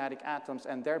non-magnetic atoms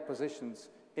and their positions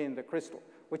in the crystal,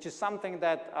 which is something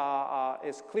that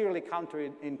is clearly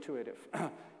counterintuitive.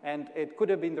 And it could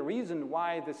have been the reason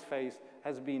why this phase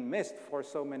has been missed for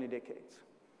so many decades.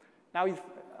 Now,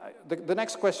 the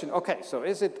next question, okay, so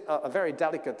is it a very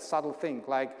delicate, subtle thing?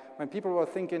 Like when people were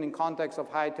thinking in context of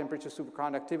high temperature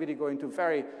superconductivity going to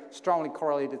very strongly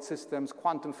correlated systems,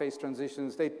 quantum phase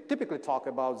transitions, they typically talk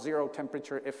about zero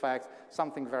temperature effects,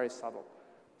 something very subtle.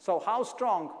 So how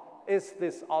strong is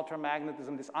this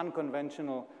altermagnetism, this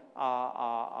unconventional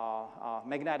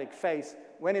magnetic phase,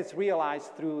 when it's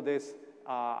realized through this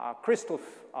crystal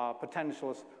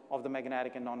potentials of the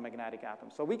magnetic and non-magnetic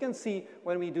atoms? So we can see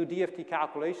when we do DFT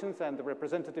calculations, and the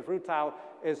representative rutile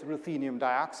is ruthenium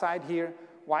dioxide here.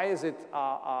 Why is it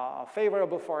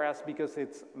favorable for us? Because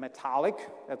it's metallic.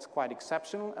 That's quite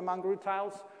exceptional among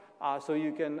rutiles. So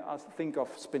you can think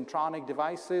of spintronic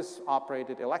devices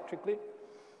operated electrically.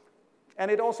 And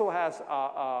it also has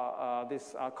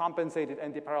this compensated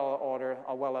antiparallel order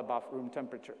well above room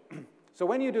temperature. So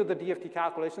when you do the DFT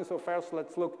calculation, so first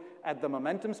let's look at the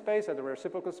momentum space, at the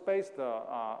reciprocal space,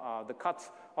 the cuts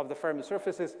of the Fermi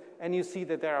surfaces, and you see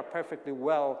that there are perfectly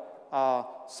well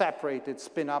separated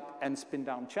spin-up and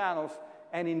spin-down channels,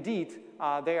 and indeed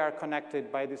they are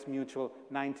connected by this mutual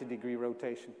 90-degree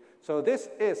rotation. So this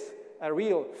is a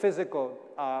real physical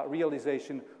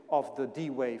realization of the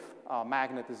D-wave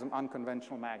magnetism,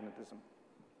 unconventional magnetism.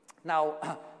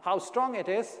 Now, how strong it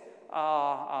is,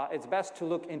 it's best to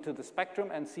look into the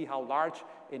spectrum and see how large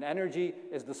in energy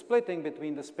is the splitting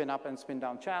between the spin-up and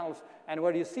spin-down channels. And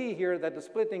what you see here, that the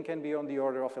splitting can be on the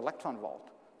order of electron volt.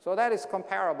 So that is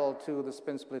comparable to the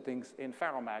spin splittings in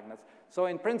ferromagnets. So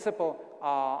in principle,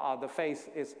 the phase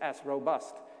is as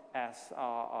robust as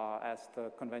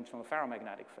the conventional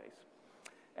ferromagnetic phase.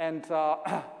 And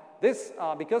this,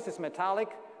 because it's metallic,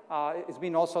 it's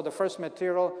been also the first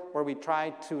material where we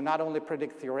tried to not only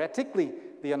predict theoretically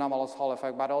the anomalous Hall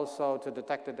effect, but also to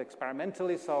detect it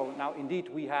experimentally. So now, indeed,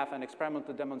 we have an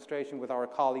experimental demonstration with our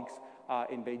colleagues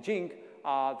in Beijing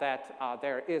that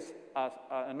there is an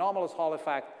anomalous Hall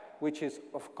effect, which is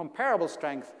of comparable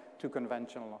strength to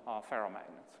conventional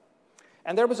ferromagnets.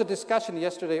 And there was a discussion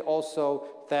yesterday also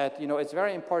that, you know, it's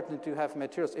very important to have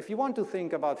materials. If you want to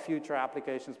think about future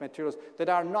applications, materials that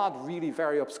are not really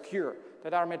very obscure,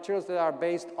 that are materials that are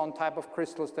based on type of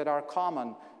crystals that are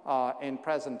common in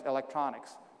present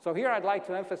electronics. So here I'd like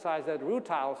to emphasize that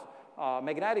rutiles,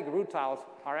 magnetic rutiles,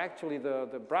 are actually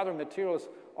the brother materials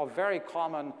of very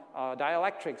common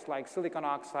dielectrics like silicon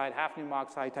oxide, hafnium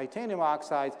oxide, titanium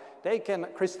oxides. They can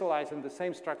crystallize in the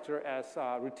same structure as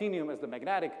ruthenium, as the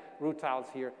magnetic rutiles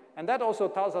here. And that also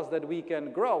tells us that we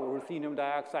can grow ruthenium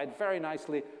dioxide very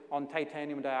nicely on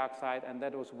titanium dioxide, and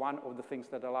that was one of the things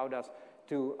that allowed us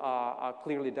to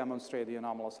clearly demonstrate the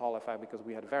anomalous Hall effect, because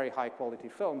we had very high quality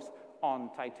films on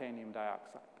titanium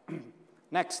dioxide.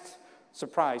 Next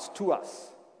surprise to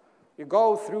us. You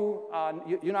go through,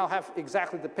 you now have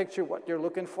exactly the picture, what you're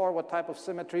looking for, what type of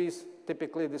symmetries,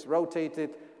 typically this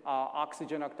rotated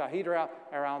oxygen octahedra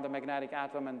around the magnetic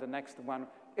atom, and the next one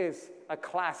is a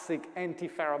classic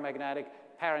antiferromagnetic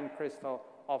parent crystal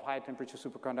of high temperature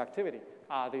superconductivity,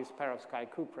 this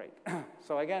perovskite cuprate.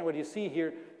 So again, what you see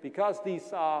here, because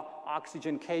these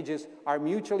oxygen cages are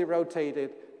mutually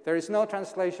rotated, there is no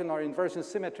translation or inversion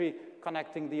symmetry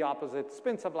connecting the opposite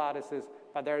spin sublattices,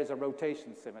 but there is a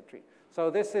rotation symmetry.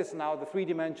 So this is now the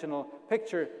three-dimensional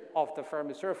picture of the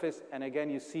Fermi surface, and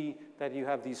again you see that you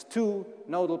have these two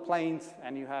nodal planes,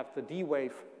 and you have the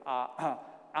D-wave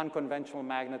unconventional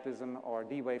magnetism or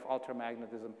D-wave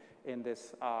altermagnetism in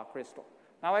this crystal.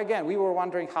 Now again, we were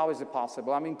wondering how is it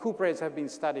possible? I mean, cuprates have been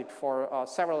studied for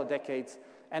several decades,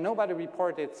 and nobody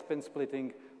reported spin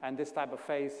splitting and this type of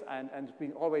phase, and it's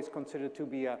been always considered to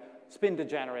be a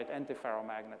spin-degenerate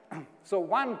antiferromagnet. So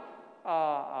one,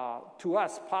 to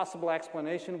us, possible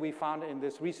explanation we found in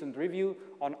this recent review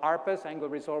on ARPAS,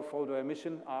 angle-resolved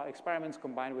photoemission experiments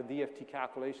combined with DFT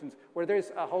calculations, where there's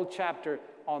a whole chapter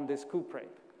on this cuprate.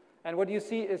 And what you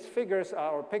see is figures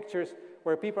or pictures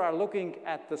where people are looking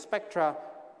at the spectra,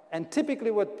 and typically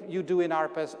what you do in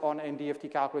ARPAS in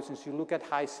DFT calculations, you look at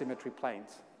high symmetry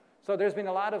planes. So there's been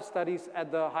a lot of studies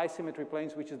at the high symmetry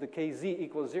planes, which is the KZ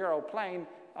equals 0 plane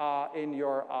in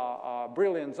your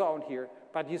brilliant zone here.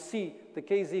 But you see the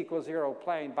KZ equals 0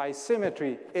 plane by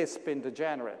symmetry is spin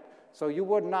degenerate. So you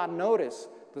would not notice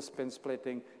the spin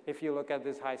splitting if you look at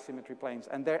these high symmetry planes.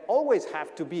 And there always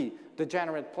have to be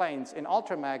degenerate planes in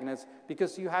ultramagnets,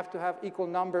 because you have to have equal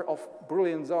number of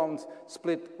brilliant zones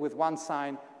split with one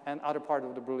sign and other part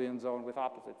of the brilliant zone with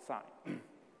opposite sign.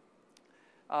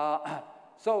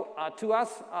 So to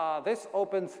us, this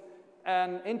opens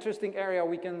an interesting area.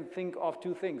 We can think of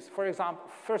two things. For example,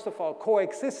 first of all,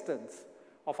 coexistence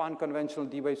of unconventional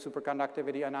D-wave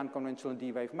superconductivity and unconventional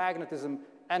D-wave magnetism,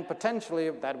 and potentially,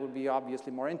 that would be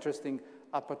obviously more interesting,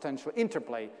 a potential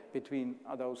interplay between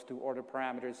those two order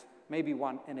parameters, maybe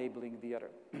one enabling the other.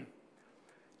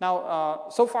 Now,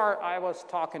 so far I was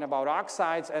talking about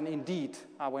oxides, and indeed,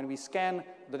 when we scan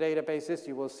the databases,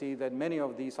 you will see that many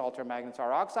of these altermagnets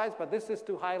are oxides, but this is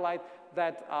to highlight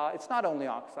that it's not only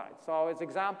oxides. So it's an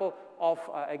example of,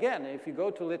 again, if you go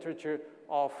to literature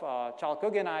of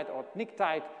chalcogenide or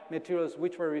pnictide materials,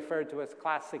 which were referred to as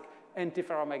classic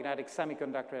antiferromagnetic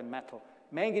semiconductor and metal,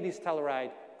 manganese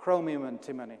telluride, chromium,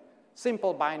 antimony,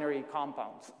 simple binary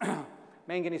compounds.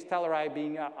 Manganese telluride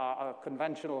being a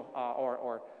conventional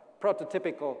or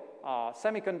prototypical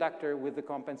semiconductor with the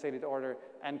compensated order,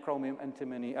 and chromium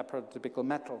antimony, a prototypical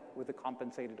metal with the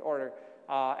compensated order,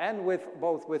 and with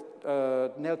both with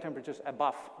nail temperatures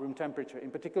above room temperature.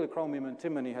 In particular, chromium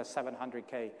antimony has 700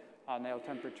 K nail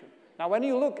temperature. Now, when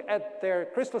you look at their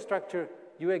crystal structure,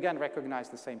 you again recognize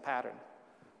the same pattern.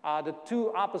 The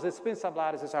two opposite spin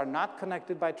sublattices are not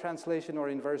connected by translation or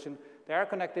inversion. They are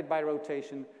connected by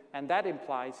rotation, and that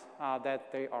implies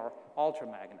that they are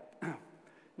altermagnet.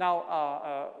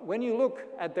 Now, when you look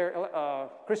at their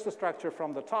crystal structure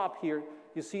from the top here,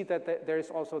 you see that there is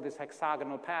also this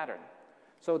hexagonal pattern.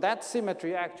 So that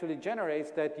symmetry actually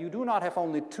generates that you do not have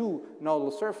only two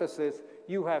nodal surfaces,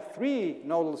 you have three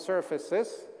nodal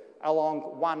surfaces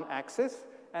along one axis,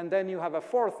 and then you have a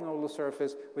fourth nodal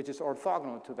surface which is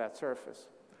orthogonal to that surface.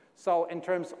 So in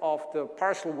terms of the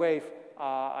partial wave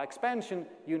expansion,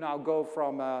 you now go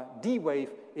from a D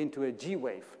wave into a G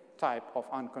wave type of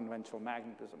unconventional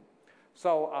magnetism.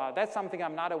 So that's something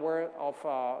I'm not aware of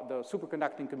the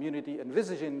superconducting community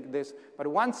envisaging this, but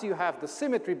once you have the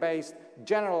symmetry-based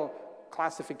general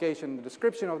classification and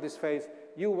description of this phase,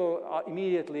 you will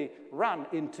immediately run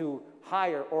into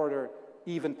higher order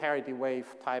even parity wave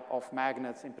type of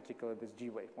magnets, in particular this G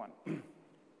wave one.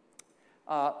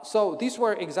 So these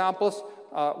were examples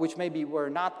which maybe were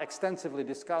not extensively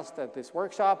discussed at this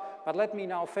workshop, but let me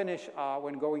now finish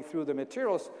when going through the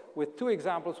materials with two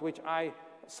examples which I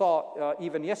saw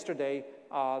even yesterday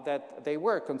that they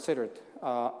were considered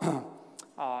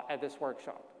at this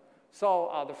workshop.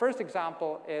 So the first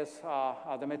example is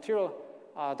the material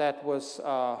that was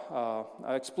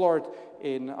explored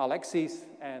in Alexei's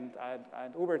and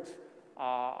Hubert's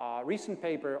recent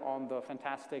paper on the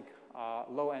fantastic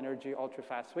low energy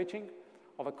ultra-fast switching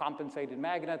of a compensated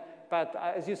magnet. But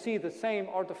as you see, the same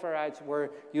orthoferrites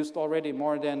were used already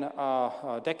more than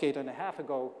a decade and a half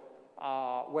ago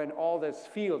when all this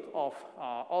field of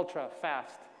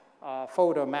ultra-fast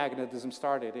photomagnetism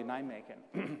started in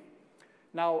Nijmegen.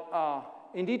 Now,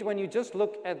 indeed, when you just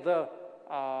look at the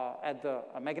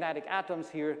magnetic atoms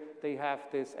here, they have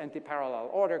this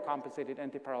antiparallel order, compensated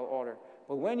antiparallel order.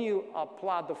 But when you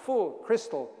plot the full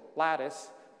crystal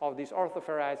lattice of these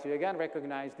orthoferrites, you again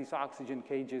recognize these oxygen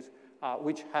cages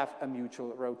which have a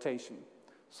mutual rotation.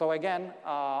 So again,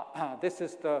 this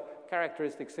is the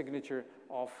characteristic signature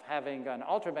of having an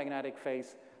ultramagnetic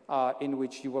phase in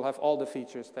which you will have all the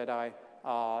features that I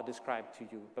described to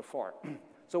you before.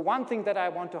 So one thing that I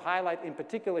want to highlight in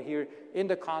particular here in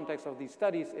the context of these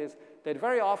studies is that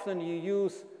very often you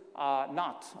use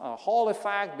not a Hall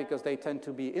effect because they tend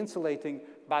to be insulating,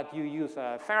 but you use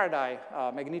a Faraday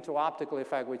magneto-optical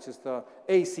effect, which is the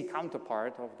AC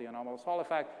counterpart of the anomalous Hall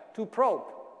effect, to probe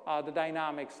the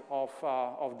dynamics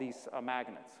of these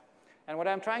magnets. And what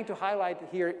I'm trying to highlight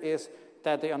here is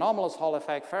that the anomalous Hall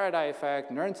effect, Faraday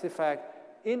effect, Nernst effect,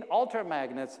 in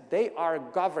altermagnets, they are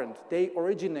governed, they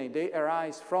originate, they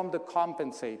arise from the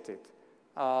compensated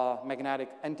magnetic,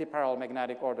 antiparallel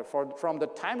magnetic order, from the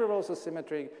time reversal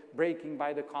symmetry breaking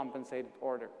by the compensated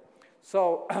order.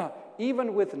 So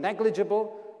even with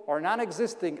negligible or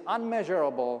non-existing,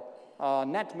 unmeasurable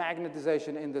net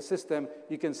magnetization in the system,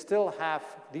 you can still have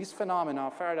these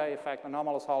phenomena, Faraday effect,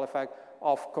 anomalous Hall effect,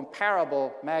 of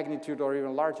comparable magnitude or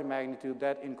even larger magnitude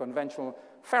that in conventional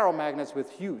ferromagnets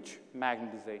with huge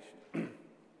magnetization.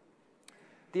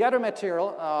 The other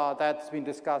material that's been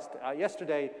discussed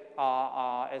yesterday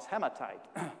is hematite.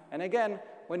 And again,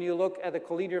 when you look at the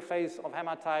collinear phase of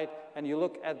hematite and you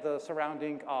look at the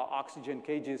surrounding oxygen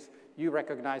cages, you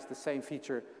recognize the same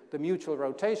feature, the mutual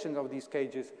rotation of these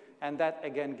cages, and that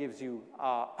again gives you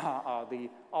the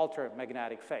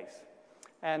altermagnetic phase.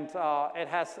 And it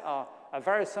has a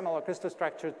very similar crystal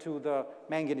structure to the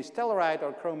manganese telluride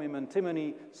or chromium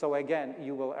antimony. So again,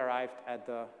 you will arrive at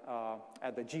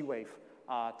the G wave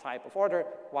type of order,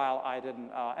 while I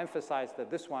didn't emphasize that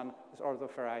this one, this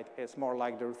orthoferrite, is more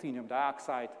like the ruthenium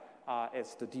dioxide,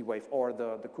 it's the D wave, or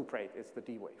the cuprate is the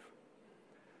D wave.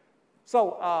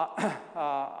 So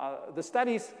the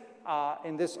studies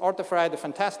in this orthoferrite, the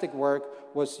fantastic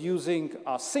work, was using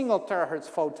a single terahertz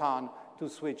photon to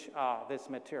switch this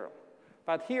material.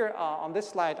 But here on this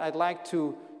slide, I'd like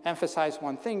to emphasize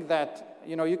one thing, that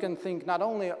you can think not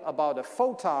only about a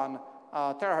photon,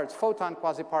 terahertz photon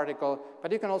quasiparticle,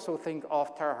 but you can also think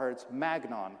of terahertz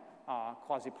magnon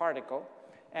quasiparticle.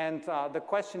 And the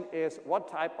question is what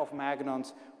type of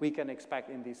magnons we can expect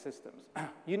in these systems.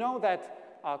 You know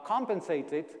that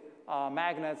compensated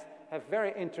magnets have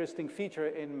very interesting feature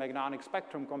in magnonic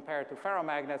spectrum compared to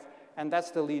ferromagnets, and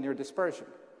that's the linear dispersion.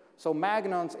 So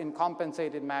magnons in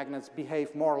compensated magnets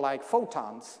behave more like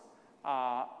photons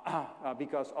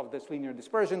because of this linear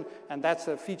dispersion, and that's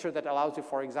a feature that allows you,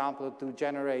 for example, to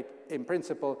generate, in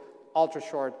principle,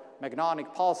 ultra-short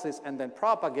magnonic pulses and then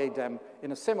propagate them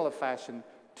in a similar fashion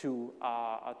to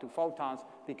photons,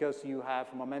 because you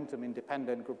have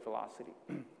momentum-independent group velocity.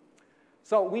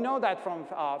 So we know that from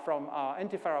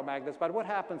antiferromagnets, but what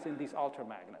happens in these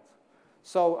altermagnets?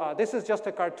 So this is just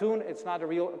a cartoon. It's not a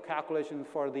real calculation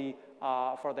for the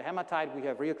hematite. We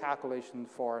have real calculation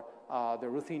for the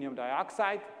ruthenium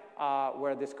dioxide,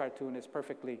 where this cartoon is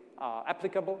perfectly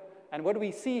applicable. And what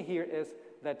we see here is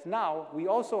that now we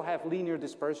also have linear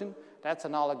dispersion. That's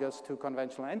analogous to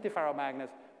conventional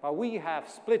antiferromagnets, but we have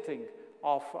splitting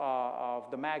of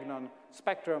the magnon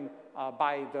spectrum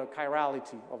by the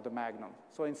chirality of the magnon.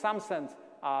 So in some sense,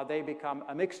 they become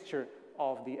a mixture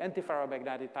of the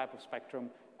antiferromagnetic type of spectrum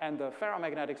and the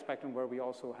ferromagnetic spectrum, where we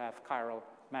also have chiral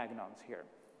magnons here.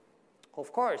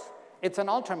 Of course, it's an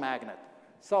ultramagnet.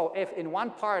 So if in one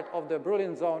part of the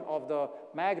Brillouin zone of the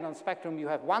magnon spectrum you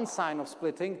have one sign of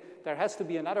splitting, there has to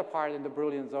be another part in the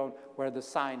Brillouin zone where the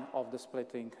sign of the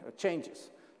splitting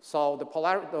changes. So the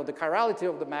chirality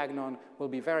of the magnon will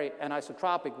be very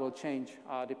anisotropic, will change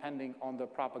depending on the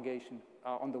propagation,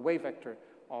 on the wave vector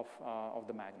of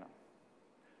the magnon.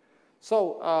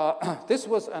 So this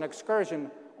was an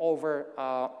excursion over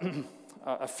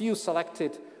a few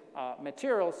selected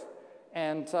materials.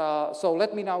 And so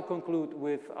let me now conclude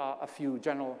with a few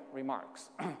general remarks.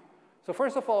 So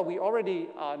first of all, we already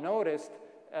noticed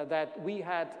that we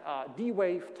had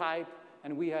D-wave type,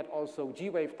 and we had also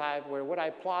G-wave type, where what I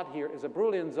plot here is a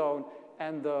Brillouin zone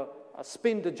and the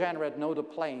spin-degenerate nodal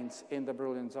planes in the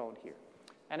Brillouin zone here.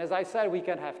 And as I said, we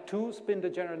can have 2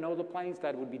 spin-degenerate nodal planes,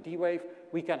 that would be D-wave.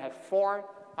 We can have 4,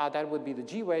 that would be the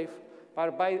G-wave.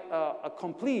 But by a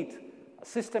complete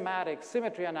systematic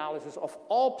symmetry analysis of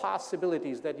all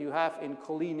possibilities that you have in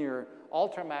collinear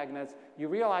altermagnets, you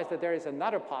realize that there is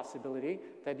another possibility,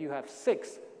 that you have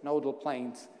 6 nodal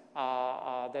planes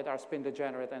that are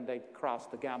spin-degenerate and they cross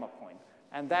the gamma point.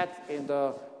 And that, in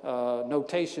the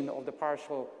notation of the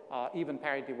partial even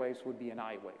parity waves, would be an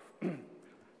I wave.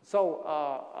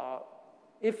 So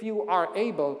if you are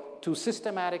able to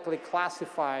systematically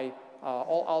classify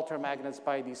all altermagnets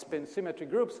by these spin symmetry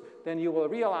groups, then you will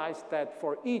realize that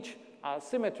for each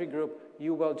symmetry group,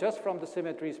 you will, just from the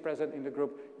symmetries present in the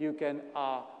group, you can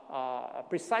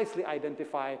precisely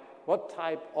identify what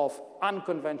type of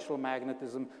unconventional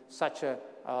magnetism such a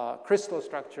crystal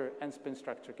structure and spin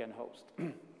structure can host.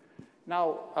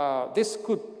 Now, this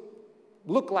could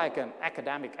look like an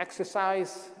academic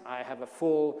exercise. I have a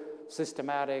full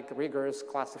systematic, rigorous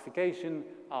classification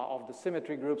of the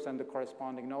symmetry groups and the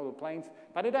corresponding nodal planes,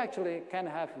 but it actually can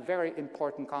have very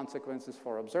important consequences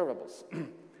for observables.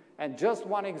 And just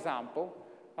one example,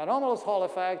 anomalous Hall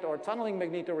effect or tunneling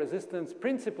magnetoresistance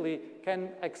principally can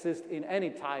exist in any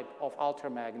type of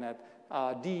altermagnet,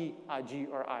 D, G,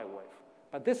 or I wave.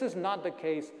 But this is not the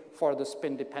case for the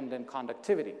spin-dependent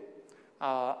conductivity.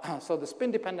 So the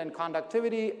spin-dependent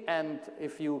conductivity, and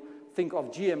if you think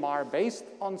of GMR based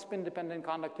on spin-dependent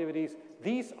conductivities,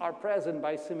 these are present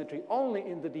by symmetry only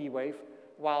in the D wave,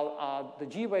 while the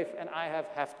G wave and I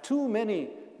have too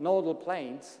many nodal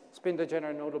planes,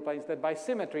 spin-degenerate nodal planes, that by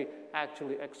symmetry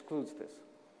actually excludes this.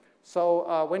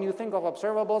 So when you think of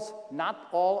observables, not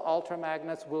all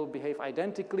altermagnets will behave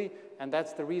identically, and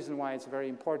that's the reason why it's very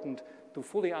important to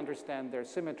fully understand their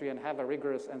symmetry and have a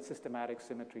rigorous and systematic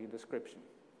symmetry description.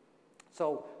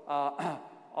 So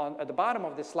at the bottom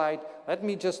of this slide, let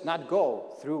me just not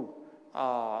go through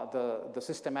the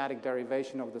systematic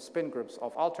derivation of the spin groups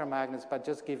of altermagnets, but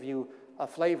just give you a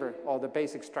flavor of the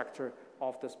basic structure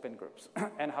of the spin groups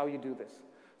and how you do this.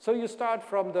 So you start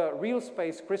from the real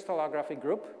space crystallographic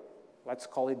group, let's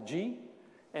call it G,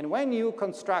 and when you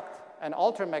construct an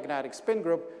altermagnetic spin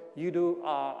group, you do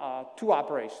 2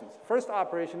 operations. First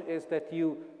operation is that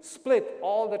you split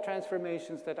all the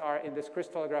transformations that are in this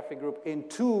crystallographic group in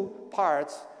 2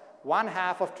 parts.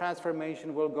 1/2 of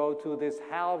transformation will go to this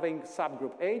halving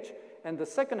subgroup H, and the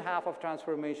second half of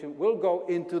transformation will go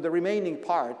into the remaining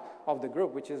part of the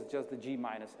group, which is just the G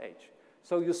minus H.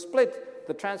 So you split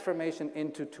the transformation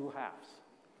into 2 halves.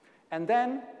 And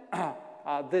then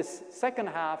this second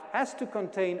half has to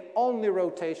contain only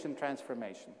rotation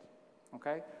transformations,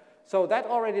 okay? So that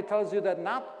already tells you that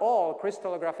not all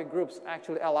crystallographic groups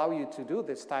actually allow you to do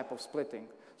this type of splitting.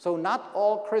 So not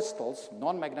all crystals,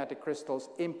 non-magnetic crystals,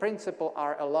 in principle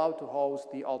are allowed to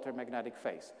host the altermagnetic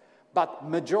phase, but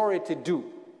majority do.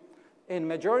 In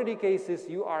majority cases,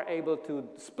 you are able to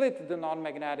split the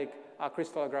non-magnetic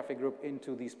crystallographic group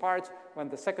into these parts when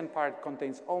the second part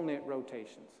contains only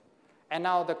rotations. And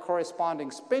now the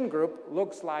corresponding spin group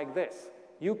looks like this.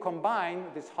 You combine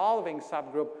this halving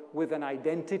subgroup with an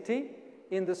identity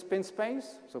in the spin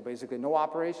space, so basically no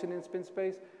operation in spin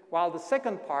space, while the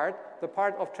second part, the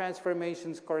part of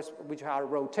transformations which are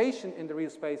rotation in the real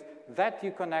space, that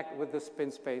you connect with the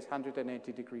spin space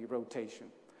 180-degree rotation.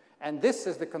 And this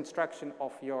is the construction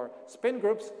of your spin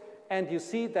groups, and you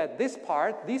see that this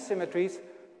part, these symmetries,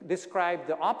 describe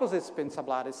the opposite spin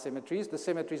sublattice symmetries, the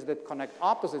symmetries that connect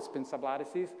opposite spin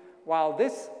sublattices, while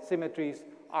these symmetries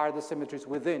are the symmetries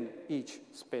within each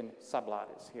spin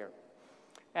sublattice here.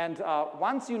 And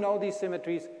once you know these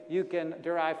symmetries, you can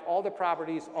derive all the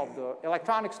properties of the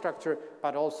electronic structure,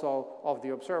 but also of the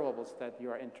observables that you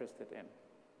are interested in.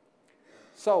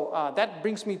 So that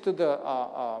brings me to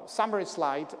the summary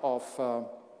slide of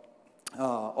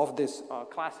this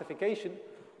classification,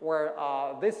 where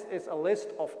this is a list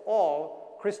of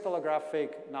all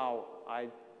crystallographic, now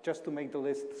just to make the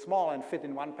list small and fit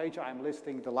in one page, I'm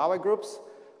listing the Laue groups.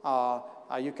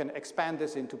 You can expand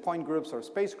this into point groups or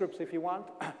space groups if you want.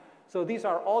 So these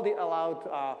are all the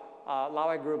allowed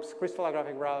Laue groups,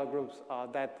 crystallographic Laue groups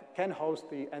that can host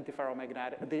the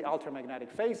antiferromagnetic, the altermagnetic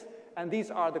phase, and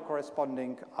these are the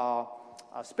corresponding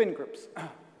spin groups.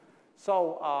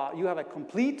 So you have a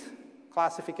complete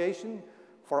classification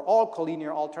for all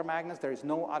collinear altermagnets. There is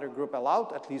no other group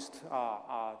allowed, at least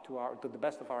to the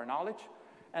best of our knowledge.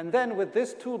 And then with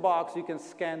this toolbox, you can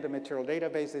scan the material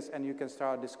databases and you can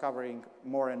start discovering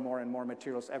more and more and more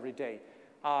materials every day.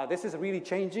 This is really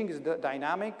changing, it's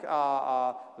dynamic.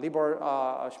 Libor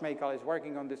Schmeichel is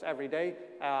working on this every day.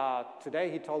 Today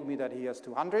he told me that he has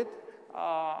 200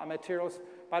 materials.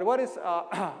 But what is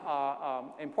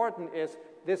important is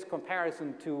this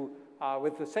comparison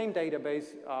with the same database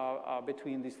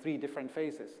between these three different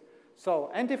phases. So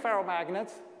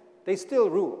antiferromagnets, they still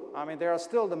rule. I mean, they are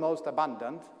still the most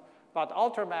abundant, but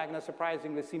altermagnets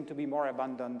surprisingly seem to be more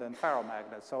abundant than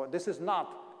ferromagnets. So this is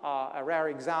not a rare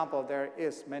example. There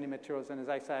is many materials, and as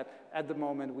I said, at the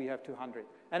moment we have 200.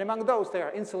 And among those, they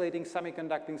are insulating,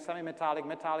 semiconducting, semi-metallic,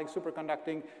 metallic,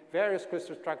 superconducting, various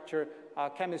crystal structure,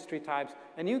 chemistry types,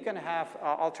 and you can have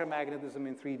altermagnetism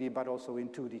in 3D, but also in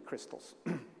 2D crystals.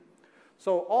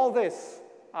 So all this,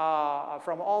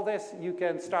 from all this, you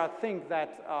can start think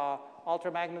that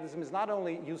altermagnetism is not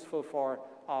only useful for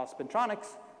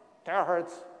spintronics,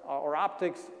 terahertz, or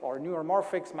optics, or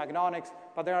neuromorphics, magnonics,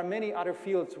 but there are many other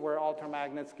fields where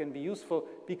altermagnets can be useful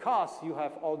because you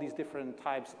have all these different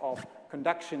types of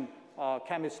conduction,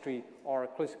 chemistry, or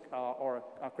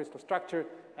crystal structure,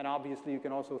 and obviously you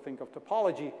can also think of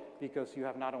topology because you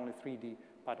have not only 3D,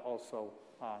 but also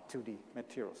 2D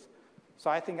materials. So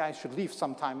I think I should leave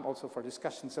some time also for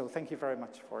discussion, so thank you very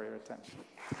much for your attention.